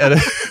shelf.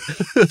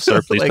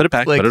 Sir, please put it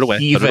back. Put it away.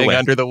 Heaving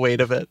under the weight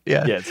of it.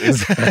 Yeah. Yes,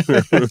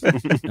 exactly.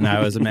 And I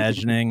was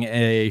imagining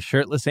a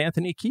shirtless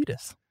Anthony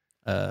Kiedis.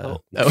 No.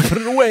 Put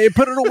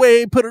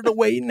it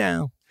away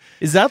now.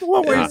 Is that the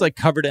one where he's like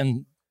covered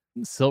in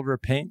silver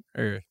paint?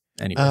 Or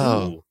anyway.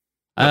 Oh.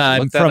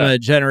 I'm from a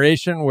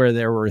generation where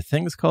there were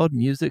things called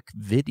music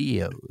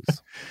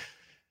videos.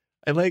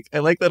 I like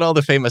that all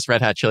the famous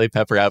Red Hot Chili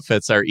Pepper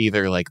outfits are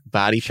either like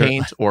body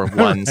paint or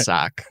one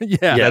sock.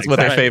 That's what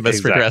they're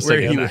famous for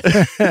dressing in.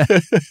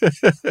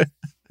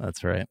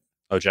 That's right.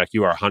 Oh, Jack,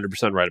 you are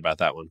 100% right about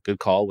that one. Good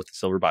call with the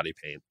silver body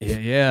paint.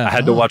 Yeah. I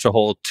had to watch a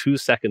whole 2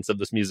 seconds of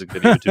this music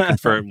video to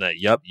confirm that,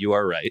 yep, you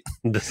are right.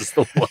 This is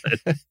the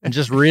one. And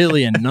just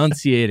really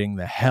enunciating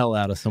the hell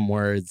out of some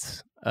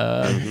words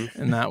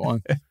in that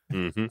one.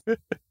 Mm-hmm.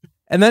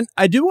 And then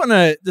I do want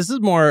to, this is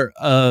more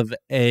of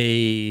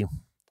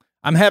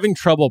I'm having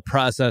trouble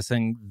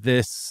processing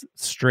this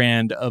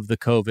strand of the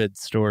COVID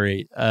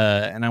story.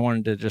 And I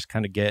wanted to just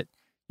kind of get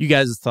you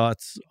guys'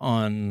 thoughts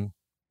on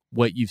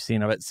what you've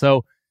seen of it.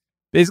 So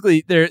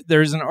basically,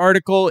 there's an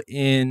article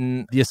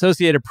in the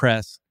Associated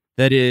Press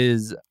that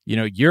is,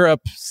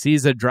 Europe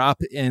sees a drop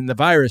in the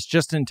virus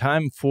just in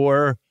time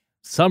for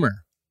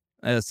summer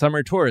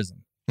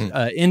tourism.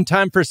 In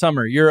time for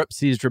summer, Europe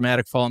sees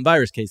dramatic fall in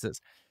virus cases.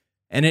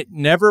 And it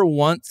never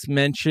once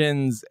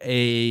mentions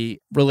a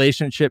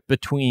relationship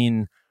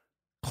between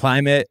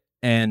climate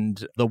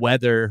and the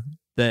weather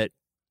that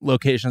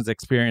locations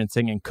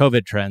experiencing in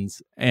COVID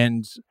trends.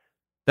 And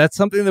that's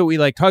something that we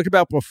talked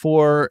about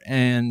before.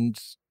 And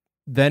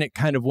then it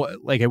kind of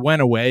it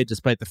went away,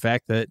 despite the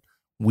fact that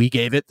we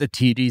gave it the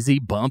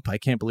TDZ bump. I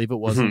can't believe it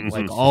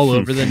wasn't all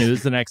over the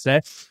news the next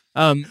day.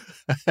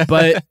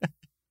 But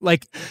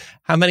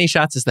how many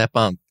shots is that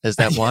bump? Is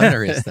that one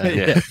or is that?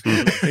 Yeah,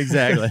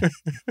 exactly.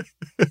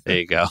 There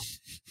you go.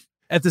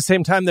 At the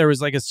same time, there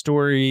was a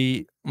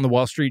story in the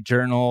Wall Street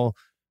Journal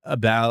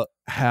about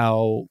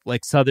how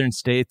southern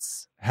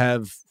states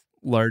have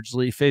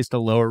largely faced a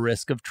lower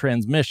risk of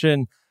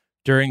transmission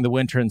during the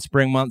winter and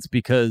spring months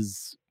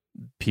because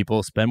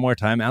people spend more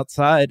time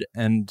outside,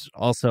 and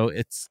also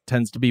it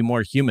tends to be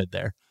more humid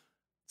there.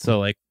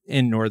 So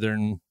in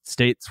northern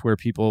states where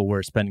people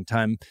were spending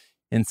time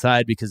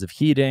inside because of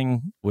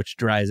heating, which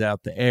dries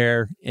out the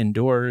air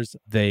indoors,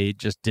 they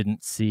just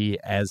didn't see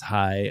as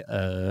high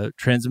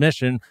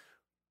transmission.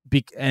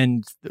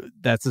 And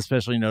that's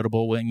especially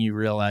notable when you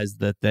realize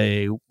that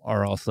they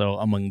are also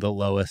among the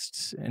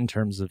lowest in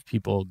terms of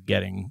people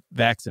getting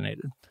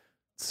vaccinated.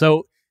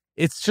 So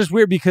it's just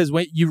weird because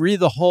when you read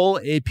the whole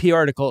AP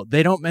article,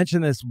 they don't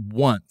mention this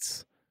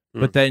once.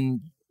 But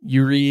then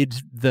you read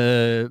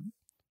the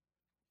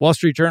Wall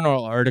Street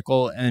Journal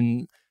article,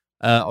 and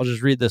I'll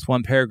just read this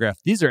one paragraph.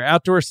 These are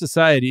outdoor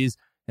societies,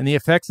 and the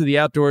effects of the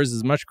outdoors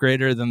is much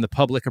greater than the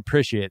public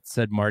appreciates,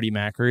 said Marty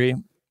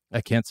Macri,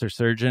 a cancer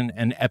surgeon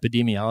and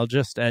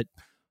epidemiologist at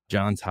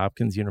Johns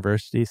Hopkins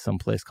University,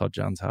 someplace called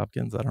Johns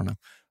Hopkins. I don't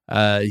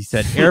know. He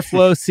said,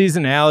 airflow,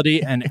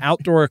 seasonality, and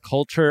outdoor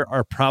culture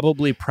are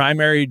probably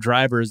primary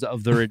drivers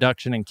of the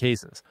reduction in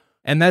cases.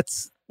 And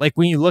that's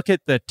when you look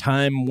at the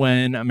time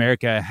when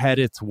America had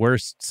its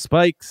worst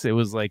spikes, it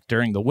was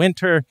during the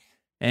winter.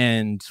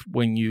 And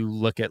when you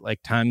look at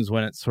times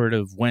when it sort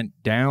of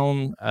went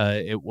down,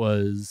 it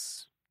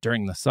was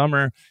during the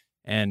summer.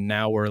 And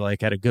now we're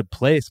at a good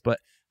place. But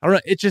I don't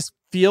know, it just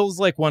feels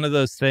like one of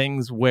those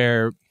things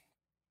where,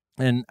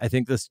 and I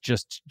think this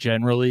just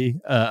generally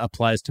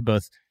applies to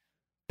both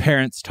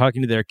parents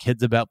talking to their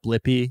kids about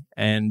Blippi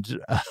and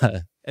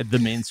the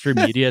mainstream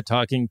media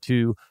talking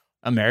to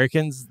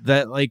Americans,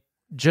 that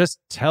just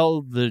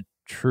tell the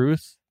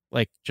truth,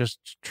 just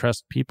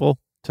trust people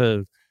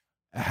to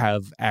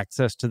have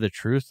access to the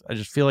truth. I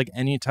just feel like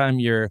anytime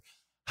you're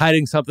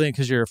hiding something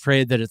because you're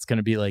afraid that it's going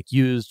to be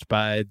used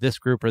by this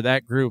group or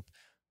that group,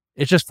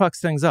 it just fucks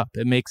things up.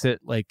 It makes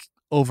it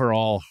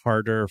overall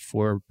harder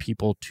for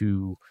people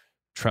to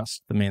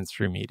trust the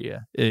mainstream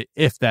media,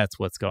 if that's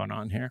what's going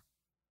on here,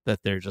 that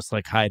they're just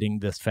hiding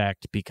this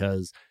fact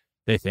because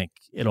they think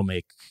it'll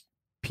make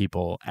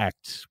people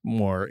act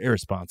more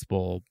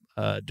irresponsible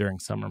during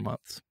summer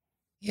months.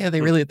 Yeah,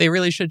 they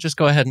really should just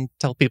go ahead and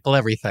tell people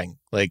everything.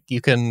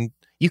 You can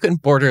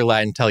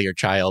borderline tell your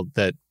child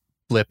that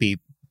Blippi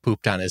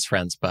pooped on his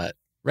friend's butt,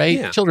 right?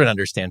 Yeah. Children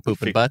understand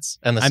poop and butts,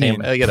 and the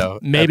same,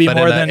 maybe but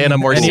more than in a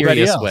more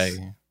serious else.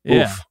 way.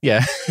 Yeah, oof.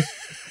 Yeah.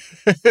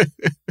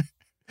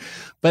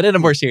 But in a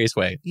more serious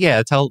way,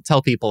 yeah.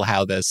 Tell people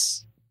how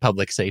this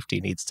public safety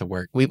needs to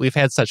work. We've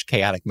had such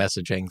chaotic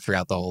messaging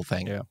throughout the whole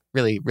thing. Yeah,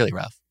 really, really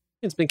rough.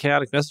 It's been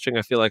chaotic messaging,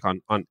 I feel like,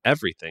 on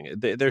everything.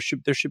 There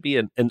should be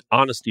an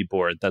honesty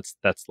board that's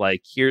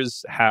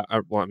here's how.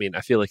 Well, I mean,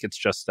 I feel like it's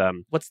just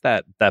what's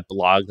that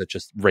blog that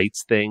just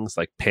rates things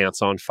like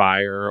Pants on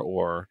Fire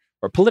or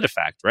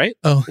PolitiFact, right?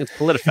 Oh, it's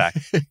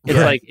PolitiFact.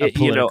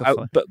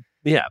 It's but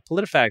yeah,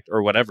 PolitiFact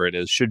or whatever it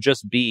is should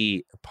just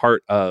be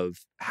part of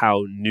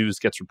how news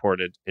gets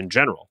reported in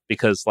general,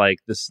 because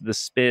this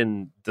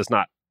spin does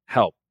not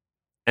help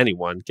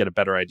anyone get a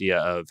better idea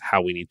of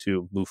how we need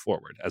to move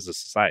forward as a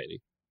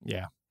society.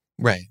 Yeah.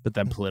 Right. But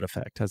then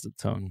PolitiFact has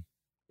its own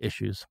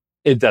issues.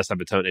 It does have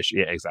its own issue.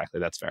 Yeah, exactly.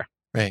 That's fair.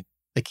 Right.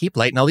 They keep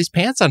lighting all these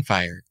pants on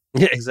fire.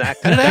 Yeah,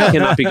 exactly. That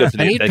cannot be good for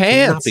the I need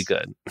pants.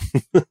 Cannot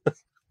be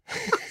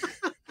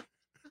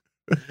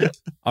good.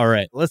 All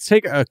right. Let's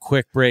take a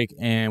quick break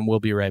and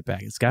we'll be right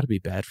back. It's got to be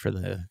bad for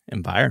the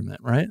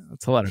environment, right?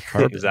 That's a lot of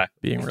carbon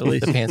being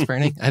released. The pants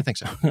burning? I think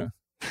so.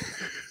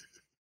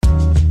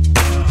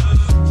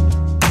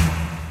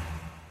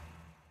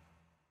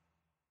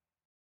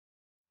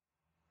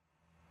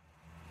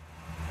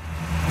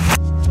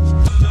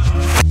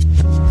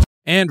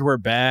 And we're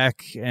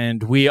back,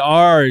 and we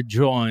are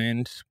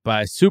joined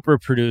by super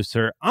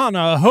producer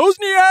Anna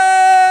Hosnier!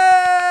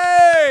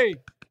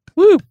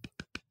 Woo!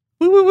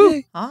 Woo, woo,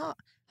 woo.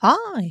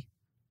 Hi.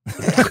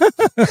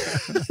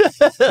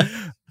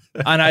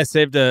 And I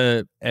saved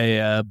a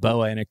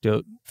Bo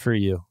anecdote for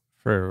you.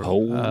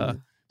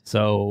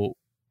 So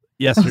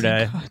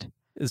yesterday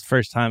is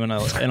first time in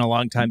a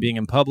long time being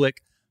in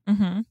public.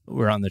 Mm-hmm.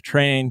 We're on the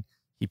train.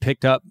 He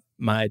picked up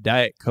my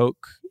Diet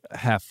Coke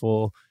half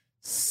full,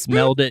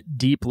 smelled it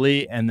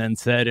deeply, and then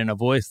said in a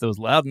voice that was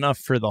loud enough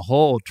for the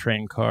whole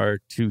train car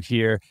to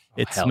hear,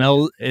 It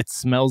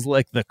smells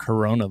like the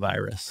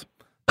coronavirus.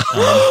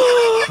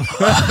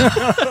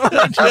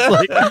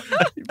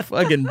 Just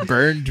fucking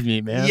burned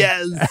me, man.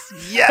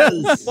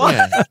 Yes.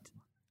 What?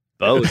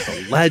 Bo's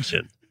a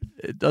legend.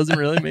 It doesn't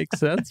really make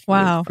sense.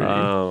 Wow.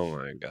 Oh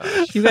my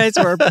gosh. You guys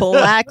were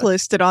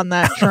blacklisted on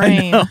that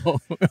train.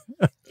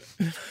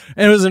 And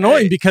it was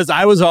annoying because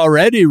I was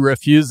already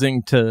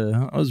refusing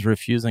to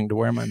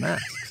wear my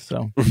mask.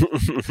 So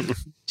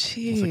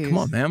Jeez. I was like, come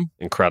on, man.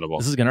 Incredible.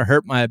 This is going to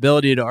hurt my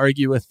ability to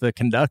argue with the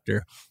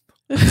conductor.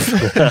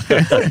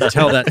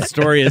 Tell that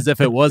story as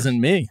if it wasn't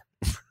me.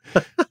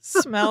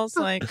 Smells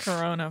like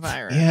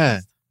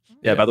coronavirus.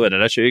 Yeah, by the way,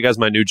 did I show you guys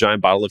my new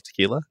giant bottle of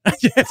tequila?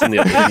 It's in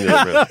the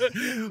other room.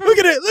 Look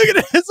at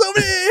it. So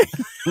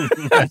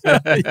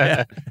many.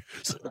 Yeah.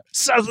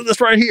 Sounds of this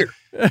right here.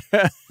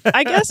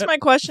 I guess my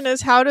question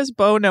is, how does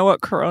Bo know what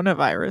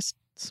coronavirus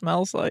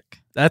smells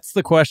like? That's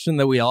the question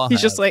that we all He's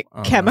have. just like,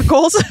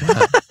 chemicals?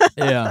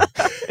 Yeah.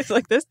 It's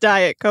like, this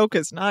Diet Coke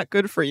is not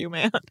good for you,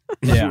 man.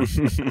 Yeah.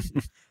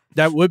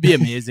 That would be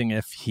amazing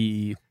if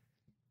he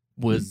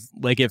was,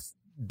 like, if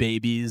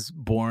babies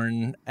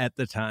born at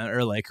the time,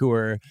 or like who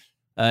were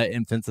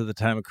infants at the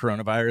time of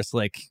coronavirus,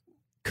 like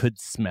could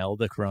smell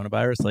the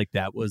coronavirus. Like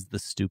that was the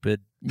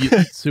stupid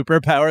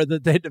superpower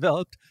that they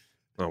developed.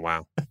 Oh,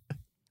 wow.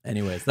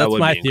 Anyways, that's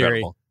my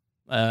theory.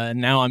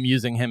 Now I'm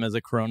using him as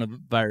a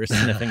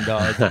coronavirus sniffing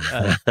dog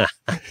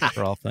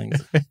for all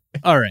things.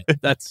 All right.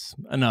 That's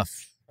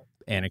enough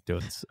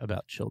anecdotes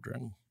about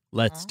children.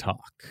 Let's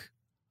talk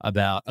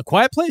about A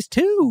Quiet Place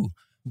 2,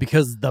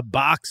 because the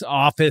box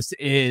office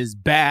is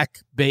back,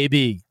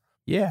 baby.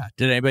 Yeah.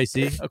 Did anybody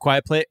see A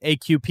Quiet Place,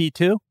 AQP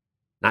 2?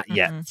 Not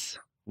yet.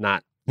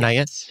 Not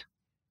yet.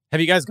 Have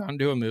you guys gone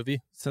to a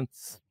movie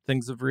since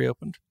things have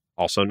reopened?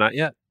 Also not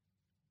yet.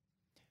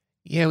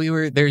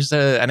 Yeah, there's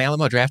an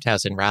Alamo Draft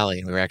House in Raleigh,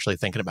 and we were actually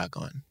thinking about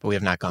going, but we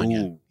have not gone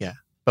yet. Yeah.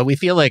 But we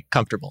feel like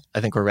comfortable. I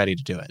think we're ready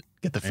to do it.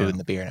 Get the food and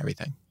the beer and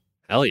everything.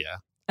 Hell yeah.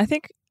 I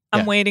think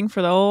I'm waiting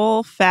for the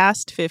whole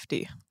Fast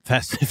 50.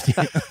 Fast 50.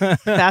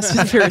 Fast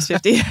and Furious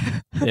 50.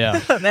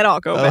 Yeah. And then I'll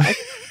go back.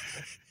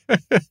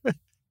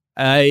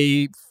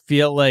 I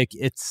feel like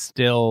it's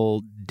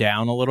still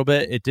down a little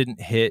bit. It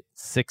didn't hit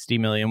 60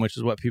 million, which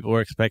is what people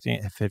were expecting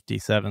at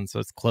 57. So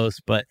it's close.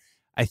 But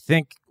I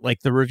think like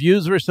the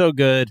reviews were so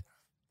good.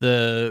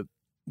 There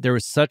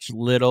was such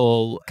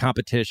little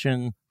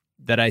competition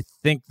that I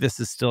think this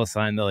is still a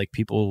sign that like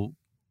people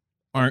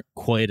aren't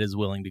quite as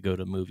willing to go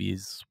to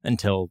movies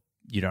until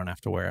you don't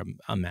have to wear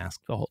a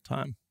mask the whole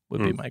time,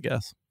 would be my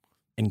guess.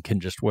 And can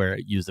just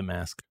use a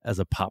mask as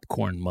a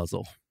popcorn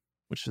muzzle,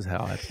 which is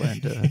how I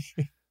plan to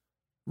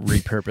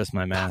repurpose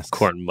my mask.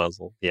 Popcorn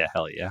muzzle. Yeah,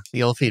 hell yeah.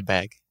 The old feed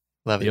bag.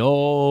 Love it. The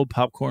old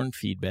popcorn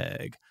feed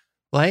bag.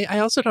 Well, I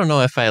also don't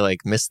know if I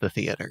like miss the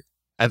theater.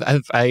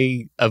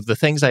 I of the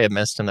things I have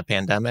missed in the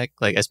pandemic,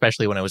 like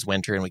especially when it was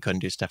winter and we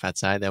couldn't do stuff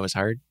outside, that was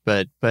hard.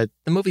 But the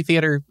movie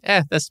theater,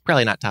 that's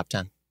probably not top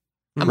 10.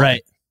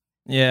 Right.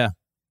 Yeah.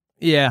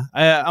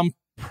 I'm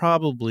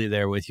probably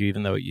there with you,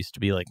 even though it used to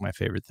be like my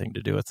favorite thing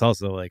to do. It's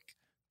also like,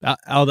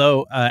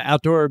 although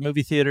outdoor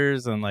movie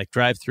theaters and like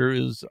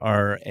drive-throughs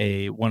are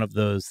one of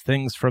those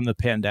things from the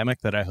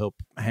pandemic that I hope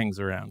hangs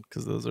around,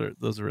 because those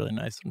are really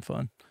nice and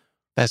fun.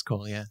 That's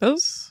cool. Yeah.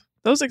 Those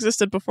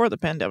existed before the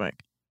pandemic.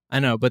 I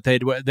know, but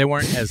they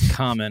weren't as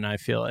common, I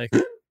feel like.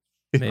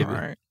 Maybe.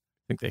 Right. I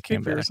think they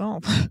came back.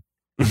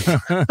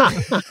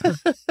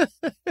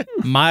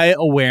 My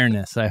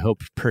awareness, I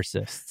hope,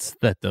 persists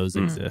that those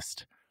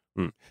exist.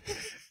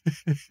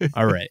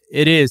 All right.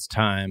 It is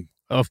time,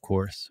 of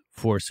course,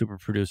 for super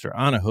producer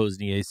Anna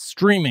Hosnier's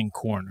Streaming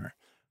Corner.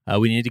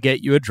 We need to get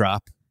you a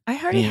drop.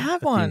 I already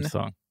have one. Theme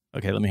song.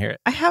 Okay, let me hear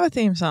it. I have a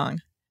theme song.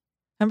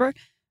 Remember?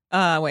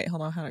 Wait,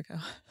 hold on. How'd it go?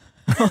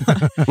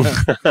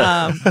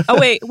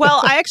 Wait.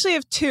 Well, I actually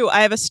have two.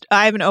 I have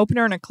an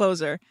opener and a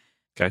closer.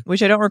 Okay.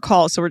 Which I don't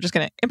recall, so we're just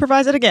gonna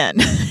improvise it again.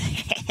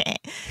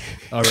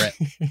 All right.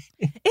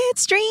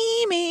 It's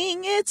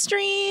streaming.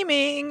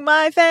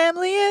 My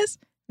family is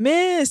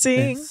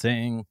missing.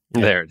 Sing.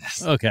 There it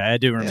is. Okay, I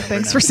do remember.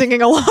 Thanks for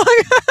singing along.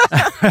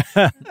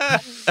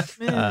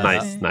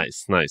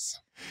 Nice.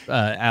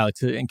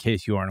 Alex, in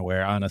case you aren't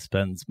aware, Anna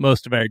spends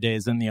most of our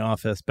days in the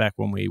office back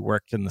when we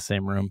worked in the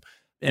same room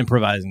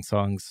improvising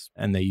songs,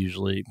 and they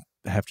usually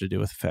have to do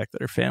with the fact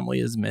that her family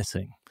is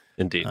missing.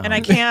 Indeed. And I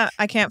can't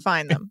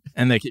find them.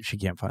 And she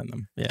can't find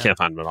them. Yeah. Can't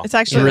find them at all. It's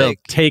actually a real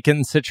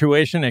Taken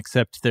situation,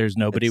 except there's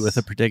nobody with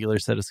a particular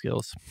set of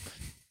skills.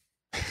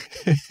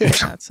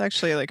 It's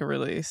actually like a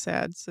really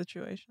sad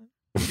situation.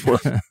 True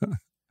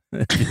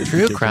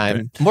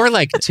crime. More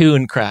like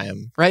tune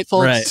crime. Right,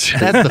 folks? Right.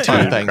 That's the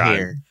fun thing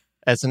here.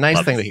 That's a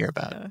nice thing to hear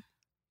about.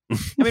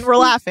 I mean, we're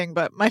laughing,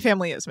 but my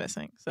family is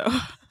missing. So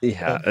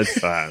yeah,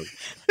 it's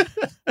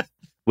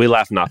we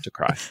laugh not to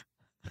cry.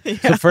 Yeah.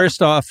 So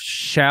first off,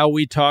 shall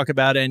we talk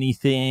about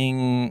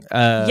anything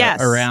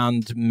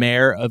around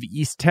Mare of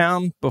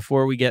Easttown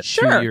before we get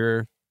to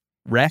your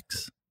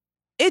Rex?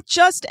 It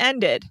just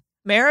ended.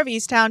 Mare of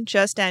Easttown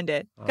just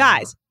ended.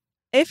 Guys,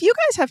 if you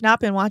guys have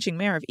not been watching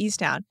Mare of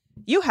Easttown,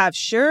 you have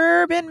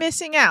sure been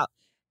missing out.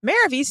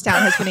 Mare of Easttown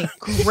has been a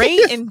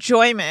great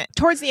enjoyment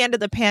towards the end of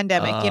the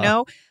pandemic, you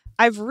know?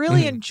 I've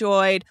really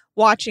enjoyed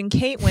watching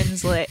Kate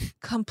Winslet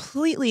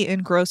completely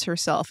engross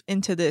herself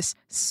into this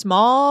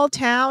small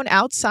town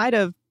outside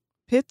of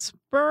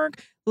Pittsburgh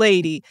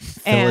lady.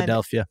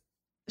 Philadelphia.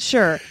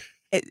 Sure.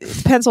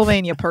 It's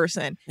Pennsylvania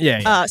person.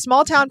 Yeah.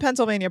 Small town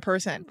Pennsylvania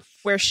person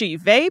where she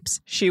vapes,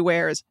 she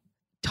wears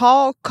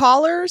tall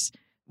collars.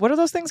 What are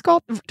those things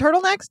called?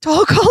 Turtlenecks?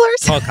 Tall collars?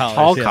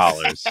 Tall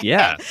collars.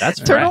 Yeah, that's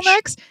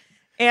turtlenecks.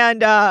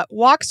 And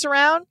walks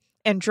around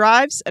and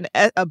drives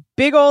a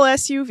big old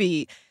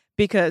SUV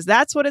because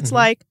that's what it's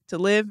like to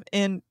live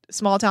in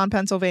small town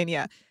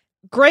Pennsylvania.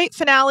 Great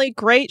finale,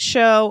 great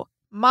show.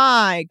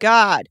 My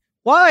God,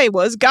 why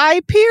was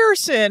Guy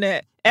Pearce in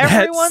it?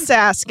 Everyone's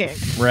asking.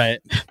 Right.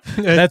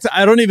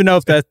 I don't even know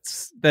if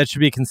that should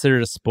be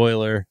considered a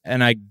spoiler.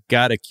 And I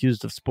got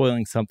accused of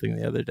spoiling something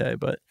the other day,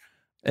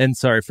 and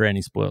sorry for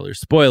any spoilers.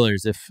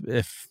 Spoilers if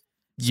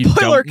you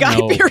Spoiler, don't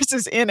know. Guy Pearce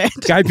is in it.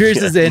 Guy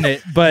Pearce is in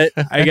it, but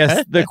I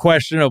guess the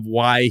question of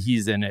why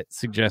he's in it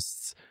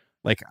suggests,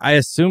 like, I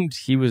assumed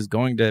he was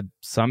going to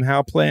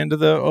somehow play into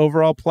the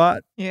overall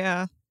plot.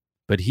 Yeah.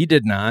 But he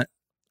did not.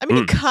 I mean,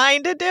 he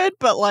kind of did,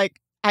 but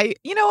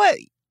you know what?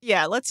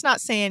 Yeah, let's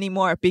not say any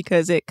more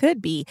because it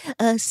could be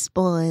a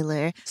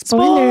spoiler.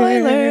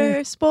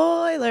 Spoiler.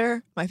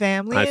 My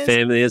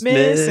family is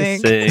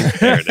missing.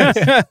 There it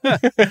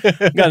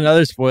is. Got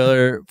another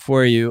spoiler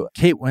for you.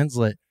 Kate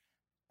Winslet,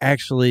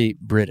 actually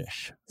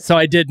British. So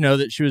I did know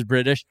that she was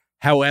British.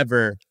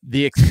 However,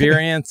 the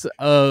experience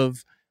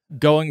of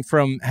going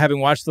from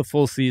having watched the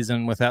full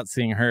season without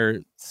seeing her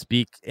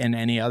speak in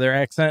any other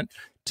accent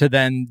to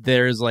then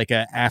there's like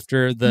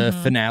after the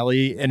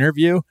finale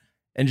interview.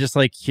 And just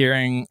like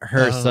hearing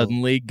her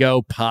suddenly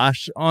go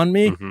posh on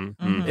me,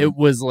 it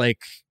was like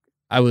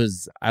I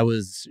was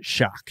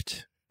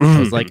shocked. I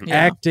was like,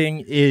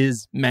 acting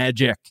is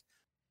magic,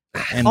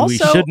 and also, we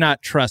should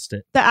not trust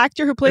it. The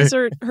actor who plays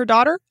her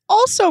daughter,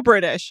 also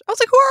British. I was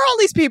like, who are all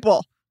these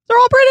people? They're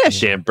all British.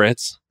 Damn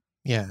Brits.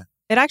 Yeah.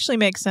 It actually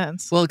makes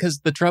sense. Well, because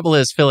the trouble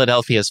is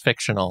Philadelphia is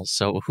fictional,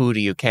 so who do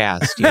you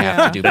cast? You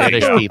have to do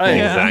British people.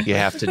 Exactly. You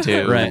have to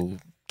do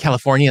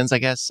Californians, I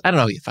guess. I don't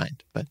know who you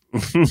find, but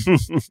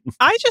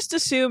I just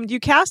assumed you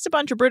cast a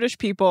bunch of British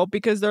people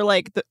because they're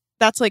like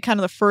that's like kind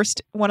of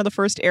one of the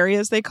first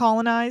areas they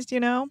colonized, you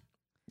know?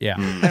 Yeah.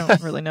 I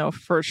don't really know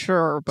for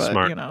sure, but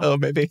Smart. you know. oh,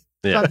 maybe.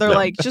 Yeah. But they're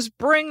like, just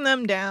bring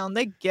them down.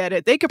 They get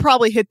it. They could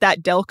probably hit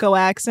that Delco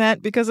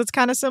accent because it's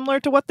kind of similar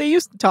to what they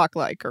used to talk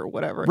like or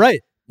whatever.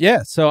 Right.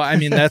 Yeah. So, I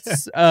mean,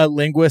 that's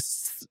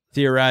linguists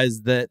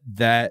theorize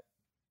that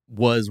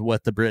was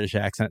what the British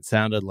accent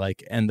sounded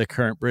like. And the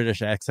current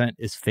British accent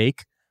is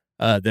fake.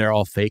 They're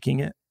all faking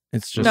it.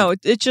 It's just... No,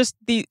 it's just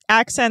the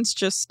accents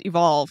just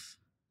evolve.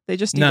 They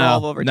just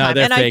evolve over time.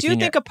 And I do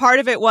think a part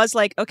of it was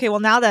like, okay, well,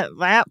 now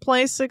that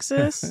place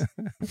exists.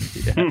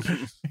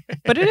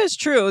 But it is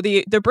true.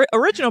 The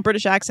original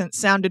British accent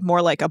sounded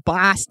more like a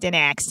Boston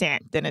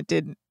accent than it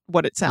did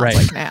what it sounds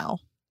like now.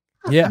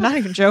 Yeah. I'm not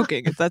even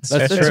joking. That's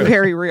true.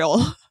 very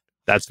real.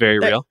 That's very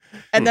real.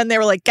 And then they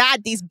were like,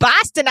 God, these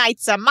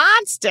Bostonites are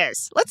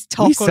monsters. Let's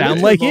talk We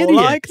sound like idiots.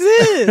 like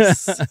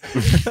this.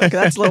 Okay,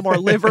 that's a little more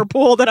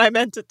Liverpool than I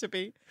meant it to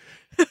be.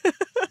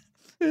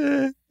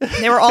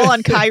 They were all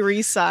on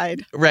Kyrie's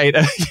side. Right.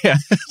 Yeah.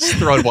 Just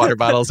throwing water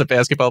bottles at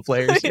basketball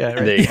players. Yeah.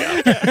 Right.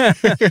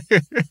 There you go.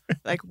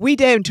 Like, we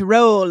don't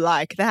roll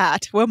like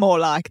that. We're more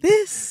like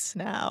this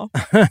now.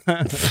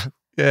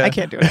 Yeah. I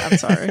can't do it. I'm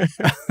sorry.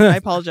 I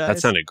apologize. That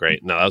sounded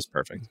great. No, that was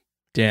perfect.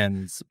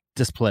 Dan's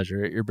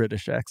displeasure at your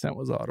British accent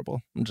was audible.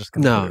 I'm just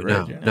going No.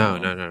 to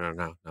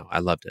No. I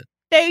loved it.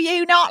 Do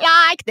you not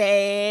like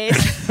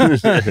this?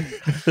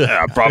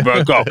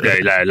 Proper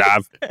cocktail, I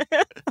love.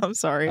 I'm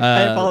sorry.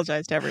 I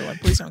apologize to everyone.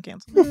 Please don't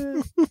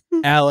cancel.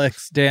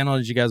 Alex, Daniel,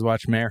 did you guys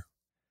watch Mare?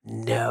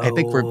 No. I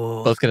think we're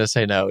both going to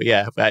say no.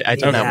 Yeah. I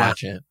did not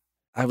watch it.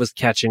 I was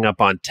catching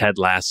up on Ted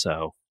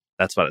Lasso.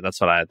 That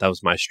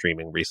was my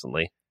streaming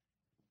recently.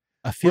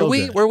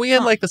 Were we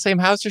in like the same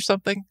house or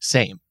something?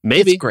 Same.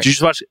 Maybe. It's great. Did you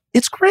just watch it?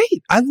 It's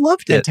great. I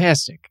loved it.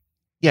 Fantastic.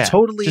 Yeah.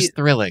 Totally. Just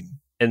thrilling.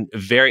 And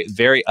very,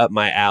 very up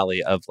my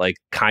alley of like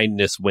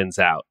kindness wins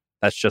out.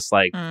 That's just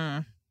like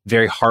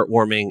very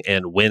heartwarming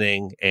and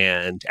winning,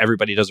 and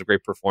everybody does a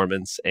great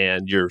performance,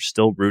 and you're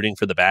still rooting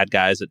for the bad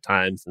guys at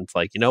times. And it's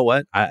like, you know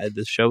what?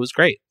 This show is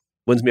great.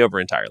 Wins me over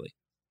entirely.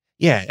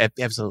 Yeah,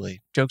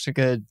 absolutely. Jokes are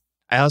good.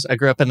 I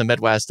grew up in the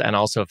Midwest and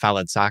also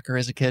followed soccer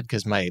as a kid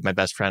because my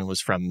best friend was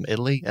from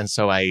Italy, and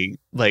so I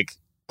like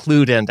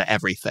clued into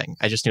everything.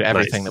 I just knew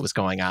everything that was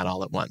going on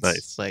all at once.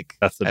 Nice. Like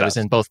That's the best. I was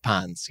in both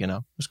ponds. It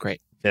was great.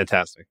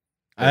 Fantastic.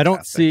 I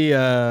don't see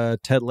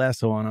Ted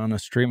Lasso on a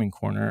streaming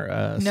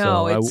corner.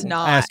 No, so it's I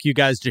not. Ask you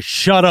guys to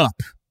shut up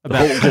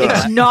about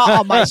It's not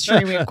on my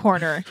streaming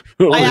corner.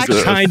 I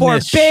actually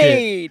Kindness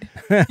forbade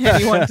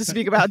anyone to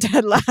speak about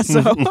Ted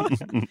Lasso.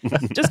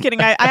 Just kidding.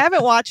 I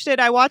haven't watched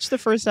it. I watched the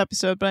first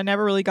episode, but I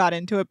never really got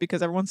into it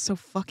because everyone's so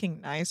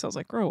fucking nice. I was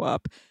like, grow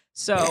up.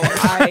 So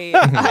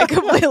I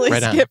completely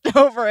skipped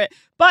over it.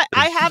 But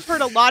I have heard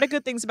a lot of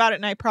good things about it,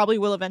 and I probably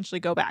will eventually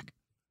go back.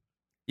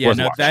 Yeah,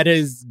 no, that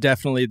is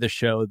definitely the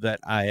show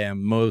that I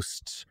am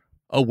most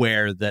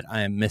aware that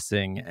I am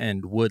missing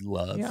and would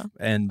love. Yeah.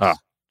 And you'd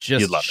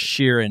just love it.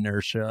 sheer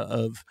inertia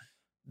of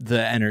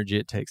the energy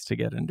it takes to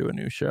get into a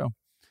new show.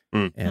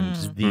 And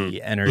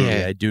the energy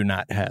I do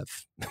not have.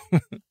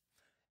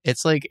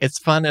 It's like, it's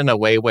fun in a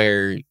way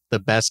where the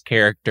best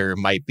character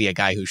might be a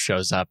guy who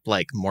shows up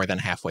like more than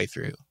halfway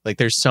through. Like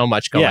there's so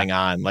much going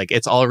on. Like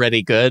it's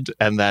already good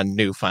and then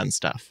new fun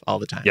stuff all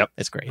the time. Yep.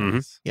 It's great.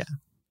 Yeah.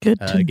 Good.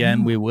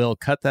 Again, we will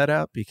cut that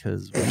out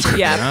because please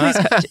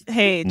cut.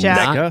 Hey,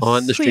 Jack. Not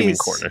on the streaming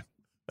please. corner.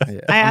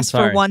 I asked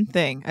for one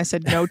thing. I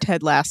said no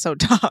Ted Lasso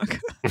talk.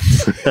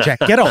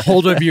 Jack, get a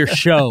hold of your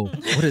show.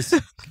 What is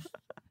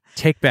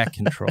take back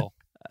control?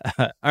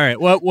 All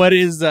right. What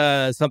is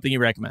something you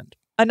recommend?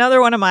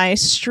 Another one of my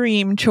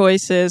stream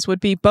choices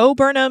would be Bo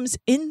Burnham's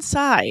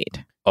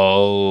Inside.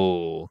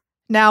 Oh.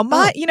 Now,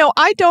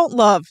 I don't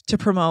love to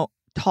promote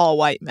tall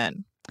white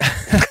men,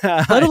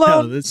 let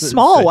alone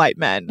small white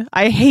men.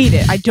 I hate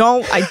it. I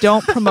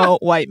don't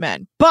promote white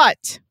men.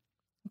 But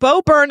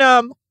Bo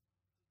Burnham,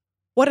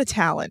 what a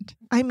talent.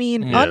 I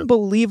mean,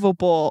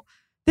 unbelievable.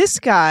 This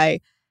guy,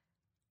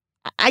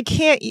 I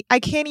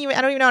don't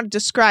even know how to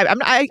describe. I'm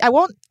not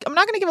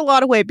going to give a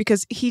lot away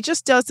because he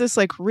just does this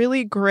like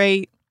really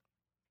great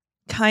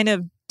kind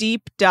of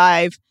deep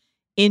dive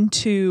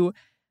into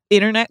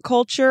internet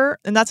culture.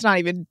 And that's not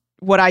even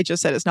what I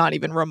just said is not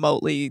even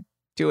remotely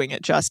doing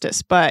it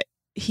justice, but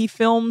he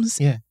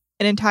films an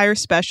entire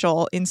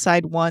special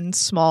inside one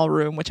small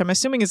room, which I'm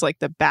assuming is like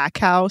the back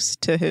house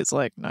to his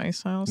like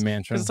nice house.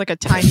 Mansion. It's like a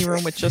tiny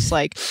room with just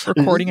like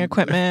recording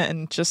equipment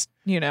and just,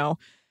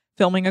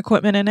 filming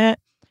equipment in it.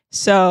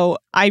 So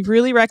I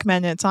really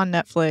recommend it. It's on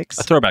Netflix.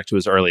 A throwback to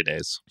his early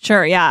days.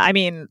 Sure. Yeah. I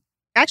mean,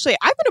 actually,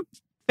 I've been a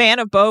fan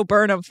of Bo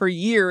Burnham for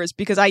years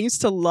because I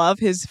used to love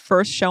his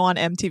first show on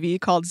MTV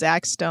called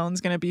Zach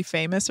Stone's Gonna Be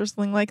Famous or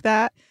something like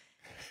that.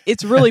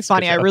 It's really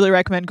funny. I really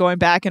recommend going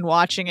back and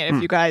watching it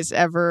if you guys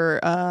ever,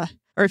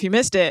 or if you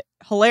missed it.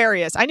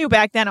 Hilarious. I knew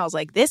back then, I was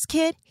like, this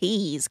kid,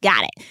 he's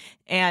got it.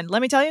 And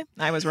let me tell you,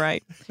 I was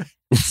right.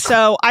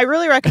 So I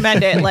really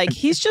recommend it. Like,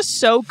 he's just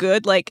so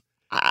good. Like,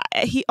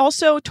 he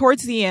also,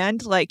 towards the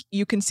end, like,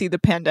 you can see the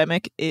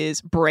pandemic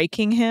is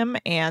breaking him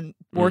and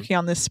working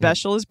on this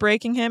special is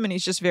breaking him. And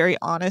he's just very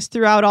honest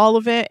throughout all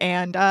of it.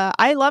 And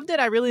I loved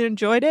it. I really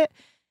enjoyed it.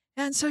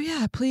 And so,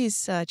 yeah,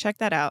 please check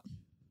that out.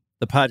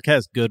 The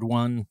podcast Good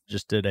One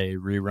just did a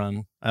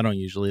rerun. I don't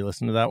usually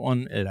listen to that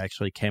one. It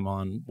actually came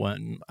on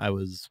when I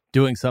was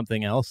doing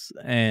something else.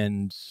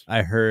 And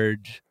I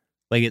heard,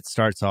 like, it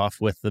starts off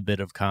with the bit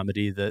of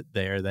comedy that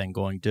they are then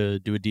going to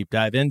do a deep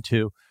dive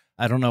into.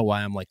 I don't know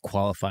why I'm like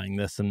qualifying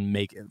this and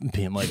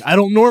being like, I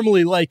don't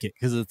normally like it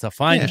because it's a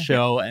fine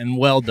show and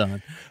well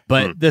done.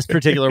 But this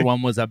particular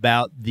one was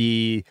about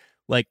the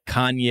like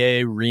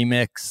Kanye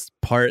remix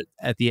part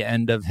at the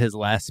end of his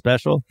last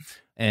special.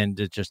 And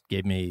it just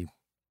gave me,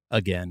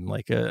 again,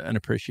 like an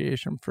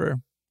appreciation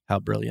for how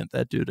brilliant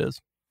that dude is.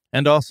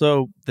 And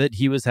also that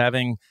he was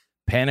having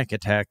panic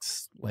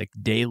attacks like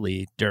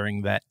daily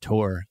during that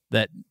tour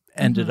that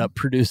ended up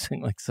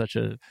producing like such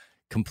a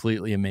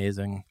completely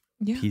amazing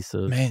piece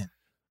of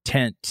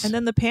tent. And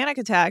then the panic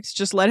attacks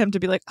just led him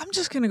to be like, I'm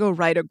just going to go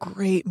write a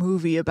great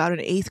movie about an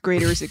 8th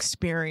grader's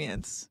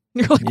experience.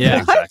 You're like, what?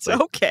 Exactly.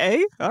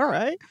 Okay. All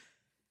right.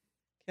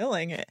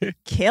 Killing it.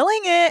 Killing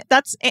it.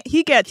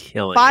 He gets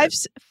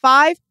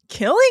five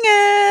killing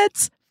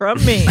it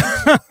from me.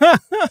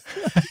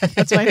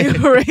 That's my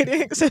new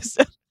rating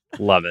system.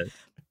 Love it.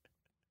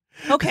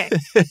 Okay.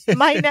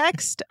 My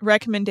next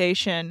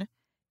recommendation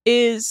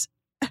is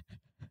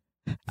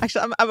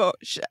actually,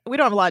 we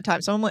don't have a lot of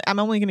time, so I'm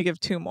only going to give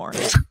 2 more.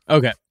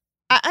 Okay.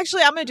 I'm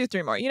going to do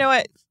 3 more. You know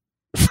what?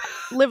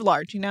 Live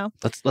large,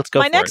 Let's go.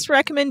 My next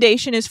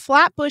recommendation is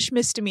Flatbush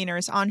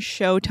Misdemeanors on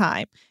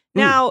Showtime.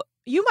 Now,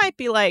 you might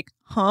be like,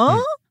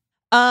 huh?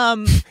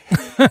 But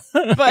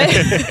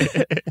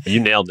you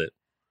nailed it.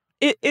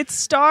 It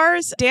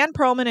stars Dan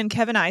Perlman and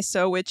Kevin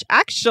Iso, which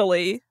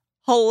actually,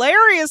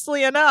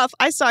 hilariously enough,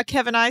 I saw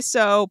Kevin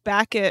Iso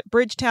back at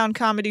Bridgetown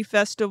Comedy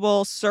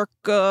Festival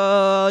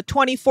circa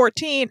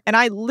 2014, and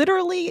I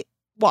literally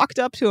walked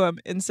up to him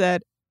and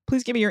said,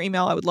 please give me your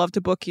email. I would love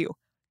to book you.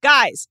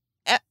 Guys,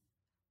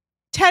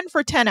 10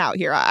 for 10 out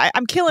here.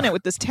 I'm killing it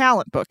with this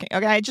talent booking.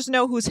 Okay, I just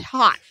know who's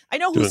hot. I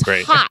know who's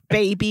hot,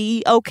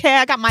 baby. Okay,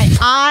 I got my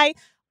eye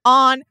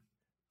on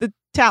the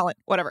talent.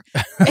 Whatever.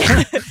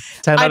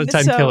 10 out of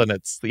 10 killing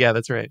it. Yeah,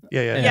 that's right.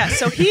 Yeah.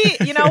 So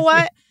you know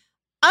what?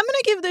 I'm gonna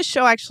give this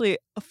show actually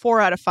a 4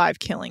 out of 5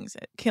 killings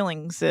it.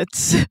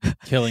 Because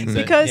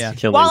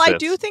while I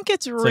do think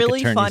it's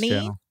really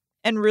funny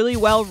and really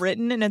well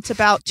written, and it's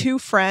about 2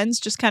 friends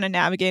just kind of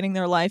navigating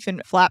their life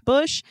in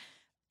Flatbush,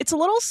 it's a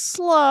little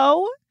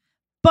slow.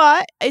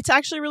 But it's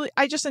actually really,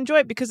 I just enjoy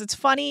it because it's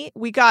funny.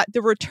 We got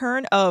the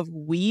return of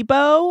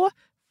Weibo.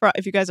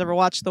 If you guys ever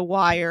watched The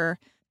Wire.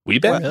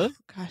 Weibo? Oh,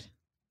 God.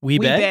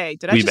 Weebay?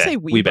 Did I just say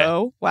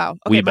Weibo? Wow.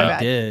 Okay, my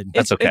bad. Did.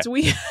 That's okay.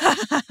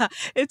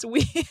 It's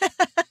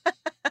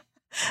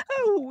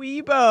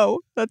Weibo.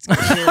 That's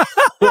cute.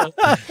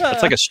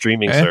 That's like a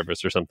streaming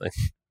service or something.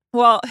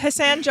 Well,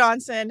 Hassan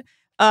Johnson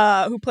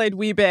who played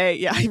Weebay.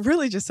 Yeah, I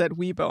really just said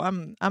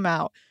Weebo. I'm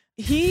out.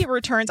 He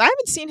returns. I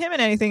haven't seen him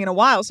in anything in a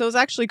while, so it was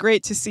actually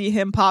great to see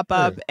him pop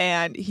up.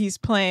 And he's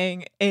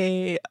playing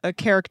a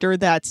character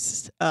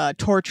that's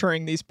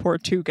torturing these poor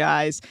two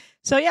guys.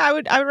 So yeah, I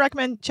would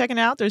recommend checking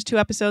it out. There's 2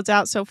 episodes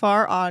out so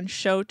far on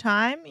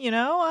Showtime. You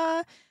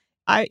know,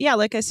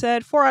 like I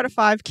said, 4 out of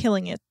 5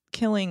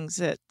 killings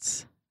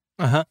it.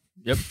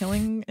 Yep.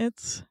 Killing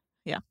it.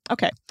 Yeah.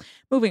 Okay.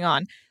 Moving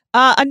on.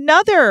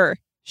 Another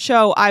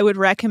show I would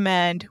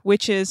recommend,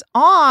 which is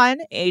on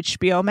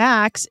HBO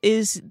Max,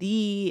 is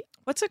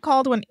what's it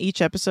called when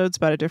each episode's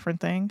about a different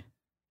thing?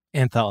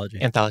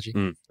 Anthology.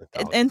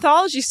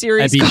 Anthology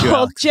series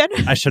called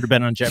I should have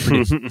been on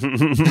Jeopardy.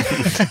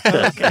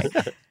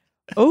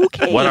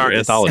 Okay. What are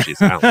anthologies,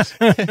 Alex?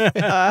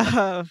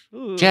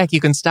 Jack,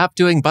 you can stop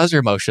doing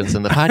buzzer motions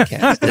in the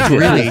podcast. It's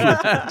really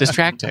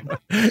distracting.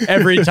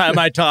 Every time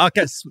I talk,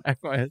 I smack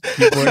my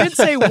keyboard. You did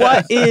say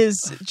what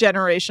is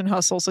Generation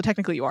Hustle, so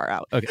technically you are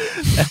out. Okay.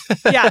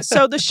 Yeah,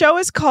 so the show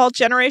is called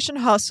Generation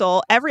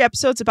Hustle. Every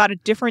episode's about a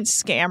different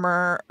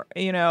scammer,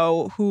 you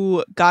know,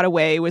 who got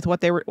away with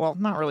what they were, well,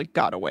 not really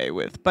got away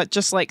with, but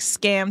just like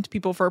scammed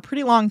people for a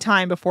pretty long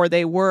time before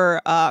they were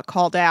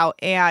called out.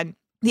 And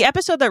the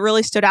episode that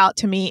really stood out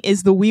to me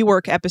is the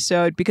WeWork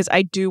episode, because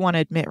I do want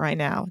to admit right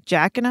now,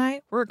 Jack and I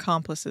were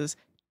accomplices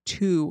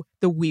to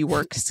the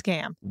WeWork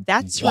scam.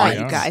 That's right,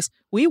 you guys.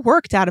 We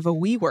worked out of a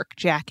WeWork,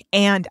 Jack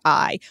and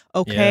I.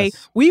 Okay?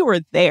 Yes. We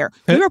were there.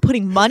 We were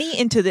putting money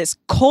into this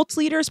cult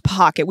leader's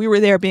pocket. We were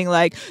there being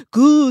like,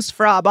 goose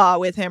fraba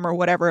with him or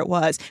whatever it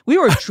was. We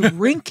were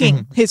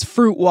drinking his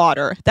fruit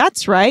water.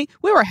 That's right.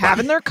 We were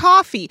having their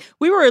coffee.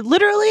 We were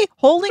literally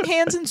holding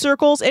hands in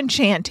circles and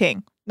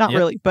chanting. Not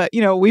really, but,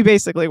 you know, we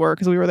basically were,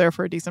 because we were there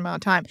for a decent amount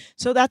of time.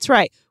 So that's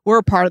right. We're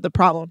a part of the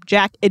problem.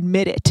 Jack,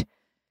 admit it.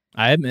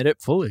 I admit it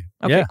fully.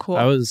 Okay, yeah, cool.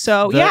 I was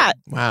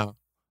Wow.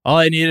 All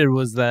I needed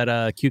was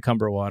that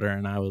cucumber water,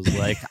 and I was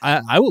like,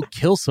 I will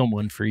kill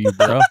someone for you,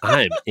 bro.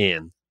 I'm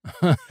in.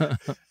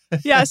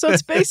 Yeah, so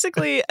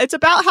it's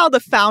about how the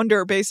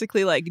founder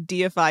basically like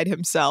deified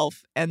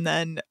himself, and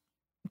then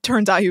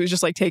turns out he was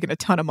just like taking a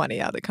ton of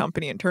money out of the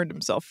company and turned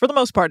himself, for the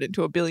most part,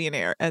 into a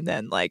billionaire. And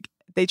then like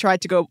they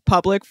tried to go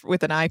public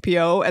with an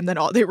IPO, and then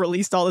they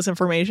released all this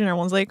information.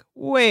 Everyone's like,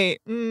 wait,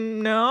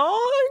 no,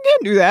 I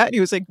can't do that. And he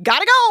was like,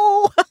 gotta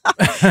go.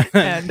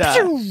 And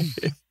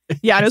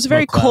yeah, and it was a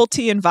very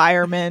culty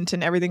environment,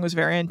 and everything was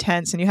very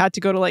intense. And you had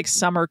to go to like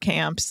summer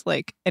camps,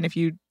 like, and if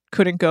you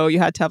couldn't go, you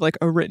had to have like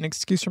a written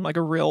excuse from like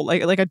a real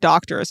like a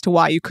doctor as to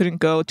why you couldn't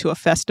go to a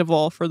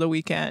festival for the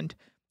weekend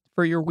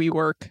for your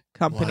WeWork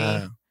company.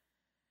 Wow.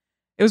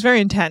 It was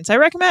very intense. I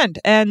recommend.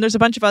 And there's a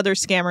bunch of other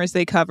scammers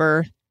they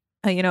cover.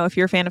 You know, if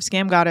you're a fan of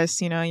Scam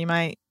Goddess, you know, you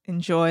might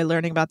enjoy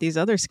learning about these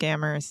other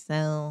scammers.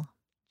 So,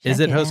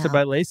 is it hosted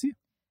by Lacey?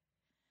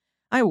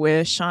 I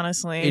wish,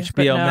 honestly.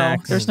 HBO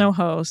Max. There's no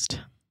host.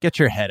 Get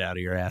your head out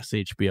of your ass,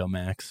 HBO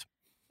Max.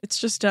 It's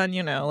just done,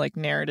 you know, like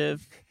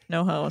narrative.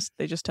 No host.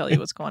 They just tell you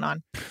what's going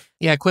on.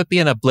 Yeah, quit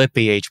being a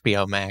blippy,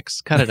 HBO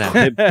Max. Cut it out.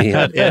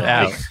 Cut it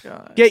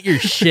out. Get your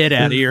shit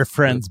out of your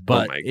friend's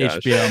butt,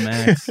 HBO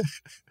Max.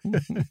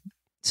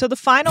 So the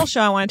final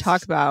show I want to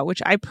talk about,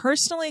 which I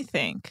personally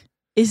think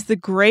is the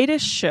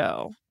greatest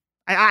show.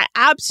 I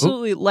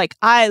absolutely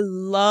I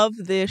love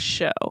this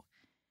show.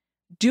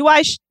 Do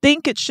I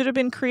think it should have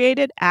been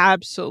created?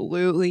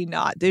 Absolutely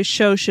not. This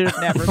show should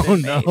have never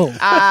been made. No.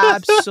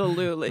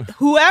 Absolutely.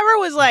 Whoever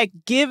was like,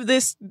 give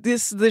this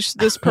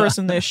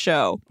person this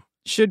show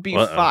should be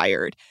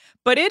fired.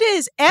 But it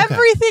is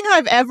everything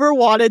I've ever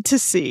wanted to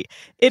see.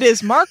 It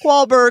is Mark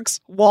Wahlberg's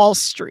Wall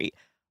Street.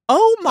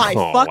 Oh my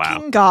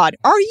fucking God.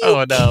 Are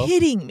you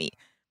kidding me?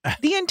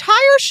 The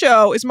entire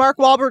show is Mark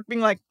Wahlberg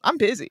being like, I'm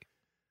busy.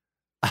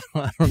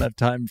 I don't have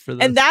time for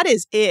this. And that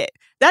is it.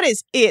 That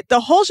is it. The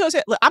whole show is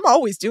it. I'm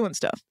always doing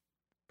stuff.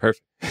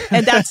 Perfect.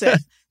 And that's it.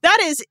 That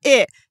is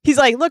it. He's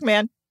like, look,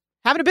 man,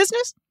 having a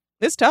business,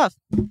 it's tough.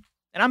 And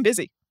I'm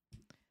busy.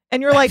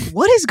 And you're like,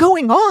 what is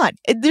going on?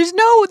 There's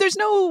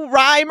no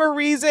rhyme or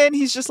reason.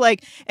 He's just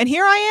like, and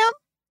here I am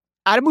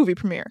at a movie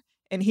premiere.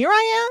 And here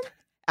I am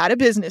at a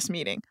business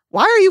meeting.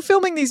 Why are you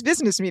filming these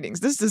business meetings?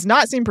 This does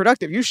not seem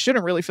productive. You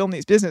shouldn't really film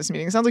these business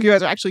meetings. It sounds like you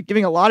guys are actually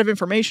giving a lot of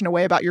information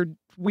away about your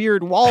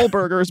weird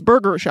Wahlburgers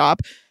burger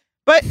shop.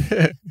 But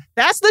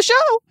that's the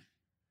show.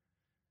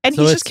 And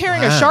so he's just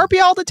carrying a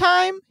Sharpie all the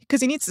time because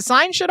he needs to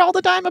sign shit all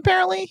the time,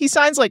 apparently. He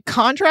signs like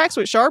contracts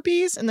with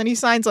Sharpies, and then he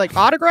signs like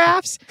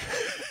autographs.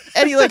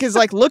 And he like is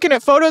like looking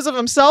at photos of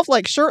himself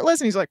like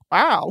shirtless, and he's like,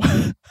 wow.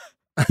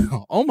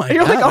 Oh my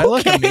God, like, okay. I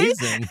look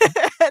amazing.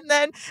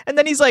 and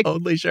then he's like,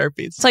 only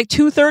Sharpies. It's like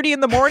 2:30 in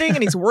the morning,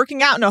 and he's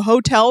working out in a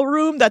hotel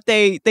room that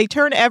they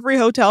turn every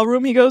hotel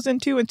room he goes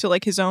into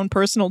like his own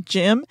personal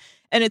gym.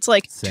 And it's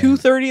like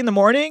 2:30 in the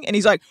morning, and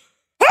he's like,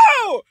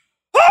 oh,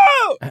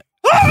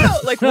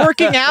 like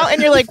working out,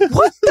 and you're like,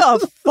 what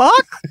the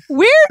fuck?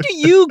 Where do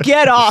you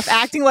get off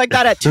acting like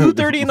that at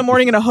 2:30 in the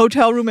morning in a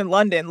hotel room in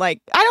London?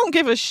 Like, I don't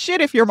give a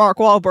shit if you're Mark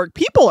Wahlberg.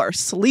 People are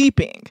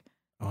sleeping.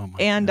 Oh my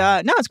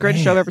God. No, it's the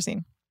greatest show I've ever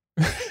seen.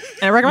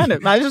 And I recommend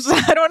it. I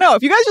don't know.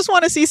 If you guys just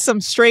want to see some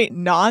straight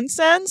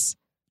nonsense,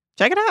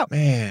 check it out.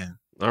 Man.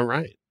 All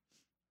right.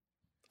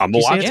 I'm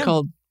You gonna see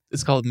watch it.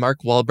 it's called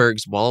Mark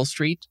Wahlberg's Wall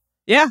Street?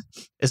 Yeah.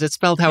 Is it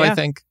spelled how I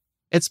think?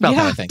 It's spelled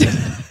how I think.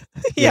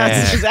 Yes,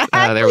 Yeah.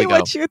 exactly there we go.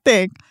 what you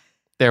think.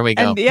 There we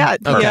go. And yeah,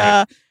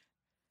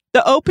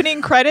 the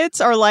opening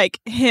credits are like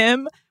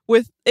him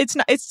with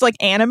it's like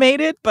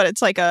animated, but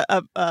it's like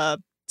a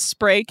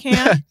spray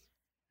can,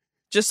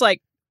 just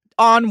like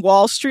on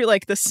Wall Street,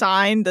 like the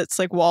sign that's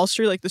like Wall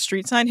Street, like the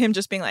street sign. Him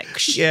just being like,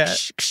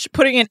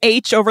 putting an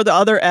H over the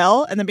other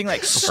L, and then being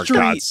like, street. For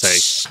God's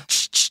sake.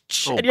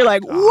 And you're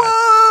like,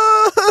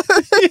 whoa.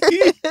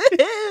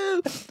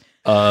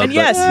 And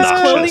yes,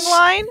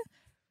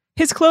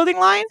 his clothing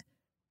line.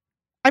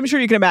 I'm sure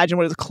you can imagine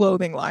what his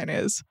clothing line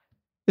is.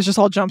 It's just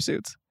all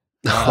jumpsuits.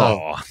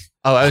 Oh,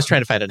 I was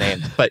trying to find a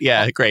name, but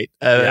yeah, great.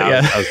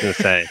 I was going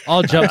to say.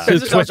 All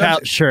jumpsuits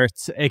without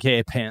shirts,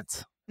 aka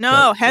pants.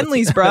 No,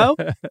 Henleys, bro.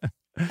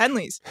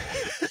 Henleys.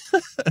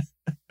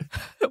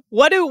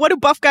 What do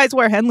buff guys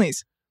wear?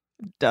 Henleys.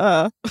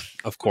 Duh.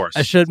 Of course.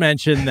 I should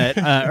mention that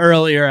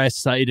earlier I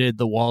cited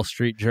the Wall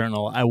Street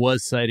Journal. I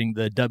was citing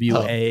the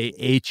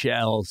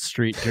WAHL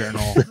Street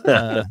Journal.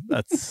 I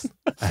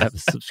have a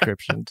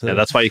subscription to. Yeah,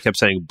 that's why you kept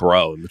saying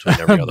 "bro" in between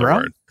every other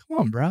word. Come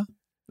on, bro.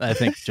 I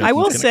think I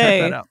will say,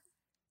 cut that out.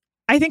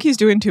 I think he's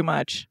doing too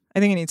much. I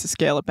think he needs to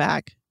scale it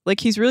back. Like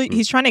he's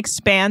trying to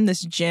expand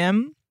this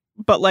gym,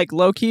 but like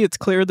low key, it's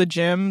clear the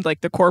gym, like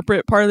the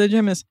corporate part of the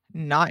gym, is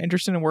not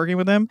interested in working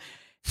with him.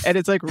 And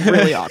it's like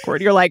really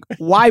awkward. You're like,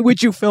 why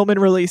would you film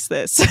and release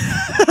this?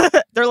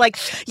 They're like,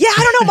 yeah, I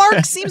don't know,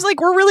 Mark. Seems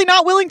like we're really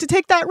not willing to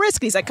take that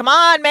risk. And he's like, come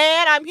on,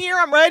 man. I'm here.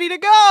 I'm ready to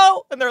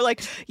go. And they're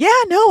like, yeah,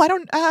 no, I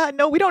don't.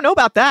 No, we don't know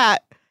about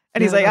that.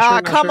 And he's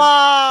like, come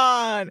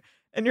on.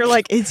 And you're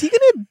like, is he going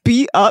to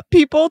beat up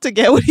people to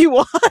get what he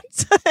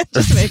wants? It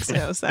just makes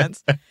no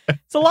sense.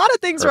 It's a lot of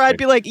things where I'd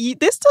be like,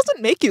 this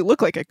doesn't make you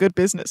look like a good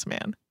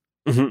businessman.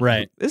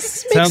 Right.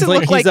 This makes Sounds it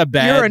look like he's a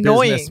bad you're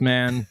annoying.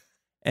 businessman.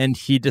 And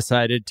he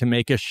decided to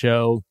make a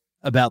show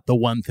about the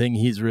one thing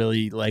he's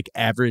really like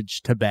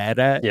average to bad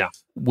at,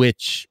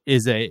 which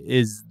is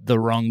the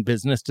wrong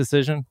business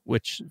decision.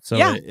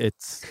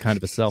 It's kind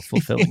of a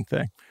self-fulfilling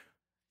thing.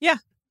 Yeah,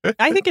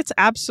 I think it's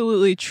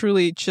absolutely,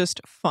 truly just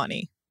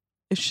funny.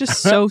 It's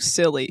just so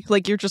silly.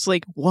 Like you're just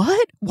like,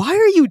 what? Why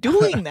are you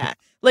doing that?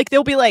 Like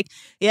they'll be like,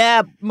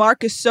 yeah,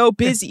 Mark is so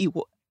busy.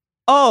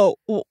 Oh,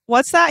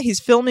 what's that? He's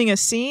filming a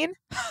scene.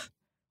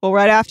 Well,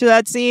 right after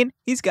that scene,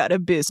 he's got a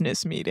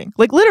business meeting.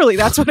 Like, literally,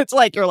 that's what it's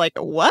like. You're like,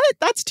 what?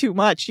 That's too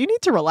much. You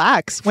need to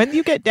relax. When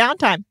you get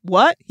downtime,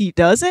 what? He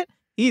doesn't?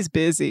 He's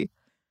busy.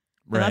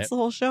 Right. And that's the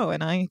whole show.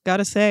 And I got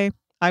to say,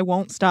 I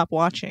won't stop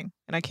watching.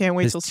 And I can't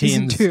wait till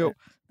season 2.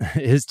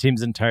 His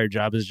team's entire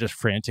job is just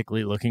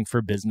frantically looking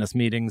for business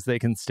meetings they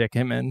can stick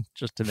him in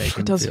just to make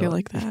him feel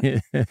like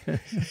that.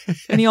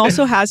 And he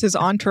also has his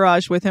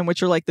entourage with him,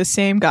 which are like the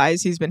same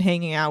guys he's been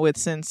hanging out with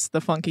since the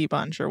Funky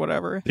Bunch or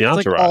whatever. The entourage.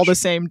 It's like all the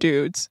same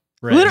dudes.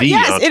 Right.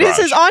 Yes, entourage. It is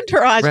his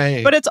entourage,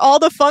 right. But it's all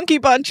the Funky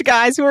Bunch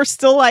guys who are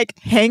still like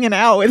hanging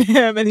out with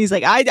him. And he's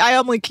like, I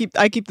keep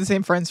the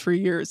same friends for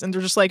years. And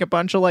they're just like a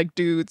bunch of like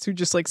dudes who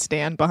just like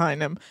stand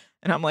behind him.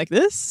 And I'm like,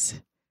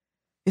 this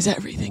is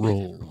everything.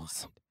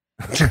 Rules.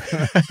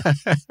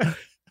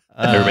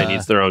 Everybody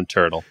needs their own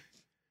turtle.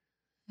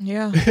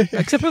 Yeah.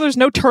 Except for there's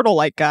no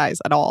turtle-like guys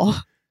at all.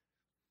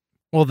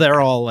 Well, they're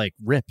all like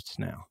ripped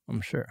now,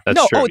 I'm sure.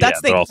 That's true. That's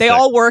the thing. They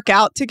all work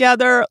out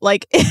toger,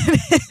 like,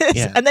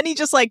 and then he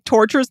just like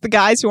tortures the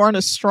guys who aren't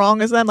as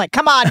strong as them. Like,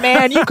 come on,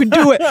 man, you can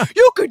do it.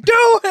 You can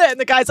do it.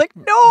 And the guy's like,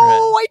 no,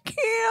 I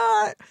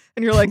can't.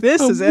 And you're like,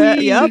 this is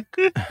it. Yep.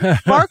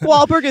 Mark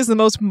Wahlberg is the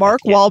most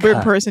Mark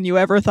Wahlberg person you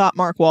ever thought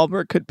Mark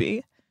Wahlberg could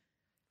be.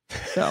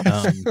 So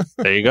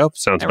there you go.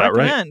 Sounds about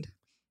right.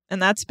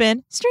 And that's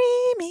been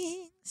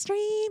streaming.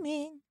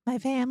 My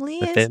family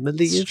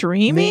is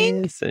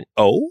streaming.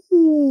 Oh,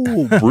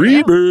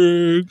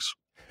 remix.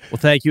 Well,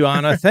 thank you,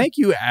 Anna. Thank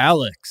you,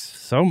 Alex,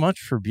 so much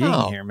for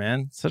being here,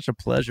 man. Such a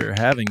pleasure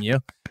having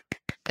you.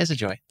 It's a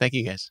joy. Thank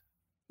you, guys.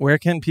 Where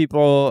can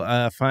people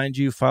find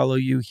you, follow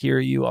you, hear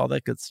you, all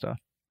that good stuff?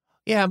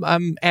 Yeah,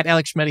 I'm at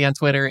Alex Schmitty on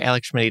Twitter,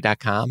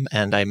 alexschmitty.com,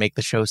 and I make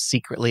the show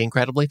secretly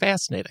incredibly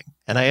fascinating.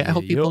 And I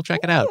hope people check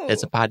it out.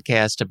 It's a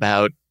podcast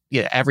about,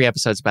 every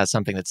episode's about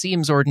something that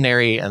seems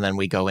ordinary, and then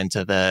we go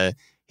into the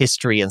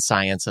history and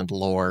science and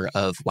lore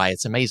of why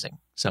it's amazing.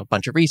 So a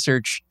bunch of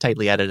research,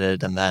 tightly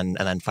edited, and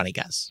then funny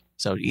guests.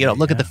 So,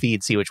 look at the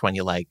feed, see which one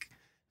you like.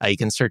 You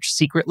can search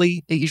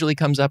secretly. It usually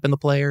comes up in the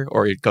player,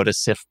 or you go to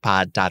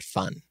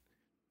sifpod.fun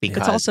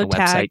because the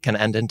website can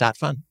end in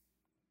 .fun.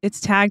 It's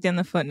tagged in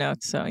the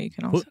footnotes, so you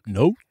can also...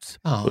 Footnotes?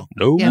 Oh,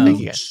 no. Yeah, thank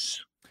you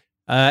guys.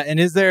 And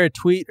is there a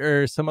tweet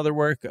or some other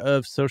work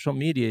of social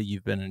media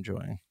you've been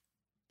enjoying?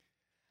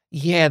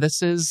 Yeah,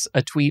 this is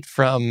a tweet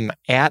from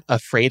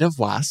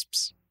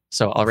 @AfraidOfWasps.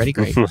 So already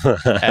great.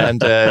 And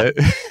the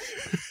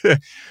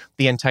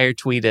entire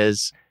tweet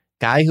is,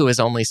 guy who has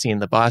only seen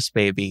The Boss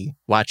Baby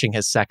watching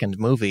his second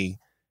movie,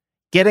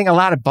 getting a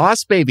lot of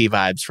Boss Baby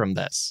vibes from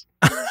this.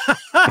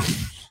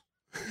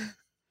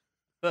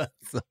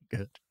 That's so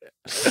good.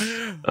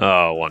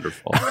 Oh,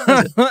 wonderful.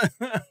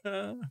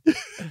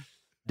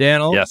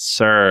 Daniel. Yes,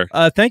 sir.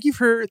 Thank you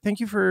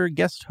for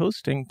guest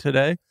hosting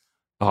today.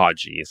 Oh,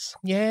 geez.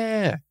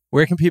 Yeah.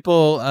 Where can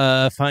people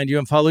find you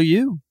and follow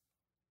you?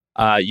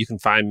 You can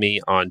find me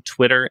on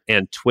Twitter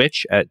and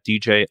Twitch at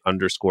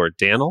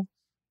DJ_Daniel.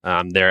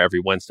 I'm there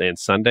every Wednesday and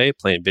Sunday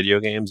playing video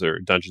games or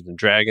Dungeons and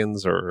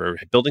Dragons or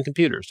building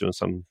computers, doing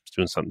something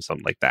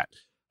like that.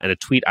 And a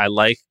tweet I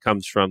like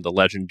comes from the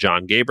legend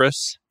John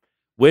Gabris.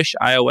 Wish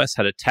iOS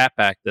had a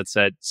tapback that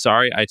said,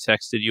 "Sorry, I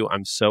texted you.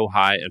 I'm so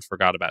high and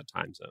forgot about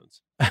time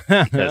zones."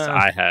 Because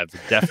I have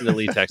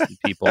definitely texted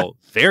people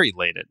very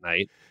late at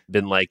night,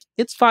 been like,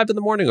 "It's 5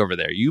 a.m. over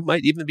there. You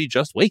might even be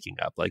just waking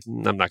up." Like,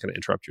 I'm not going to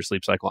interrupt your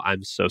sleep cycle.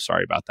 I'm so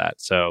sorry about that.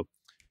 So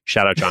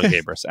shout out John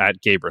Gabris at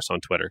Gabris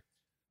on Twitter.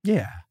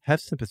 Yeah,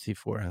 have sympathy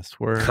for us.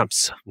 We're on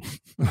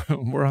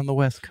the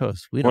West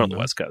Coast. We're on the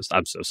West Coast.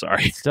 I'm so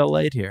sorry. It's still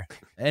late here.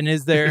 And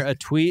is there a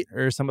tweet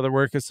or some other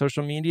work of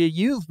social media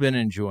you've been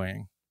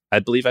enjoying? I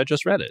believe I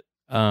just read it.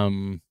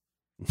 And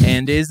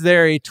is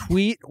there a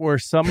tweet or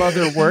some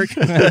other work?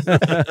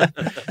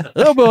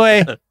 Oh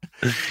boy.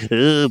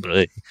 Oh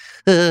boy.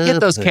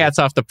 Get those cats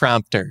off the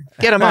prompter.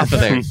 Get them off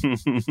of there.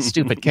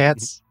 Stupid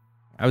cats.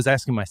 I was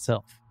asking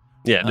myself.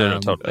 Yeah,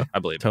 no, totally. I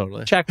believe it.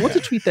 Totally. Jack, what's a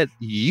tweet that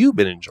you've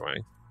been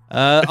enjoying?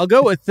 I'll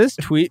go with this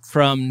tweet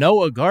from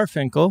Noah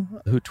Garfinkel,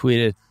 who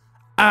tweeted,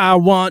 "I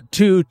want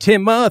to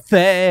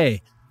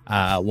Timothy.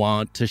 I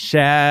want to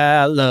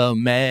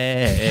Chalamet.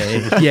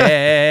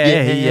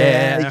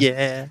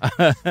 Yeah.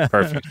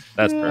 Perfect.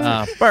 That's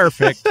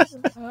perfect. Perfect.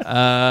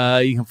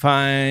 You can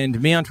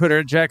find me on Twitter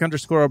at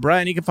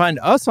Jack_O'Brien. You can find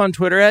us on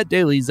Twitter at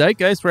Daily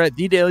Zeitgeist. We're at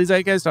The Daily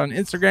Zeitgeist on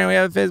Instagram. We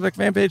have a Facebook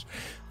fan page.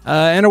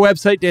 And our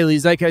website,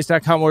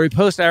 dailyzeitgeist.com, where we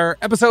post our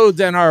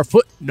episodes and our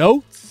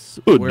footnotes,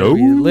 where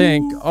we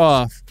link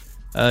off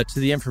to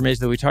the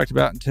information that we talked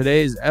about in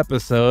today's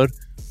episode,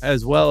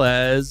 as well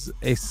as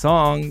a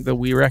song that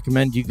we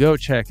recommend you go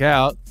check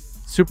out.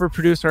 Super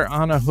producer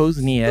Anna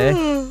Hosnier.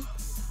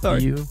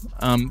 You.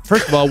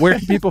 First of all, where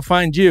can people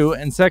find you?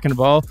 And second of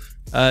all,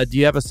 do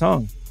you have a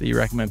song that you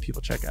recommend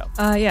people check out?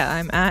 Yeah,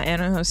 I'm at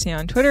Anna Hosnier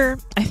on Twitter.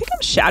 I think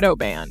I'm shadow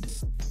banned.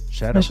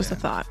 That's just a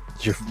thought.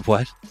 You're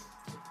what?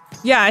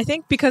 Yeah, I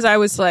think because I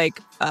was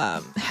like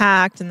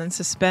hacked and then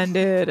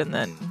suspended and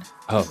then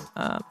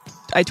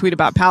I tweet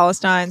about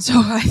Palestine. So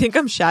I think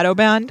I'm shadow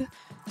banned.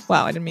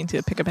 Wow, I didn't mean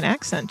to pick up an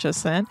accent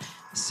just then.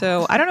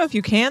 So I don't know if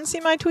you can see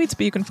my tweets,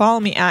 but you can follow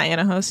me at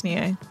Anna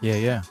Hosnier.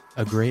 Yeah.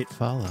 A great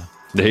follow.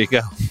 There you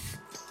go.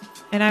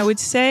 And I would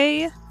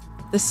say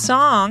the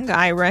song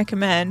I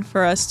recommend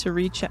for us to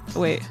reach out.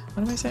 Wait,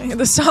 what am I saying?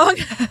 The song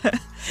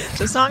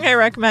I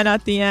recommend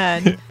at the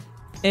end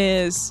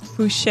is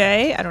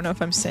Fouché. I don't know if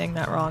I'm saying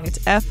that wrong. It's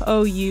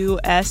Foushee.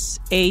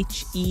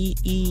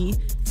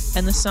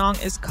 And the song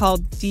is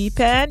called Deep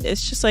End.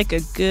 It's just like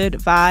a good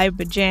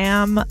vibe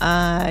jam.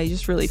 You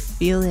just really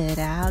feel it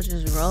out.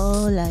 Just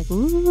roll like,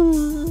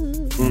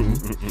 ooh.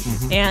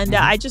 And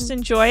I just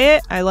enjoy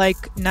it. I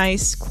like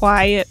nice,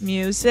 quiet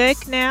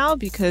music now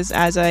because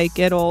as I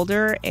get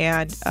older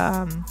and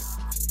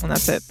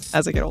that's it.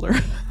 As I get older.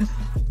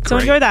 So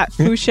enjoy that.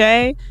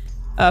 Foushee,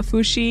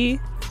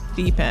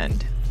 Deep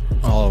End.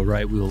 All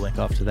right, we will link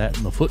off to that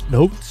in the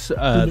footnotes.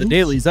 The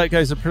Daily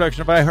Zeitgeist is a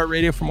production of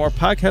iHeartRadio. For more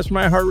podcasts from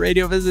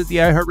iHeartRadio, visit the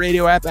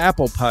iHeartRadio app,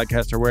 Apple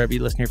Podcasts, or wherever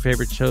you listen to your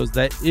favorite shows.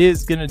 That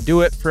is going to do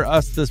it for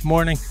us this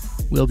morning.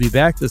 We'll be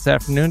back this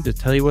afternoon to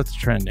tell you what's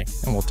trending,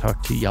 and we'll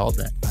talk to y'all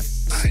then. Bye.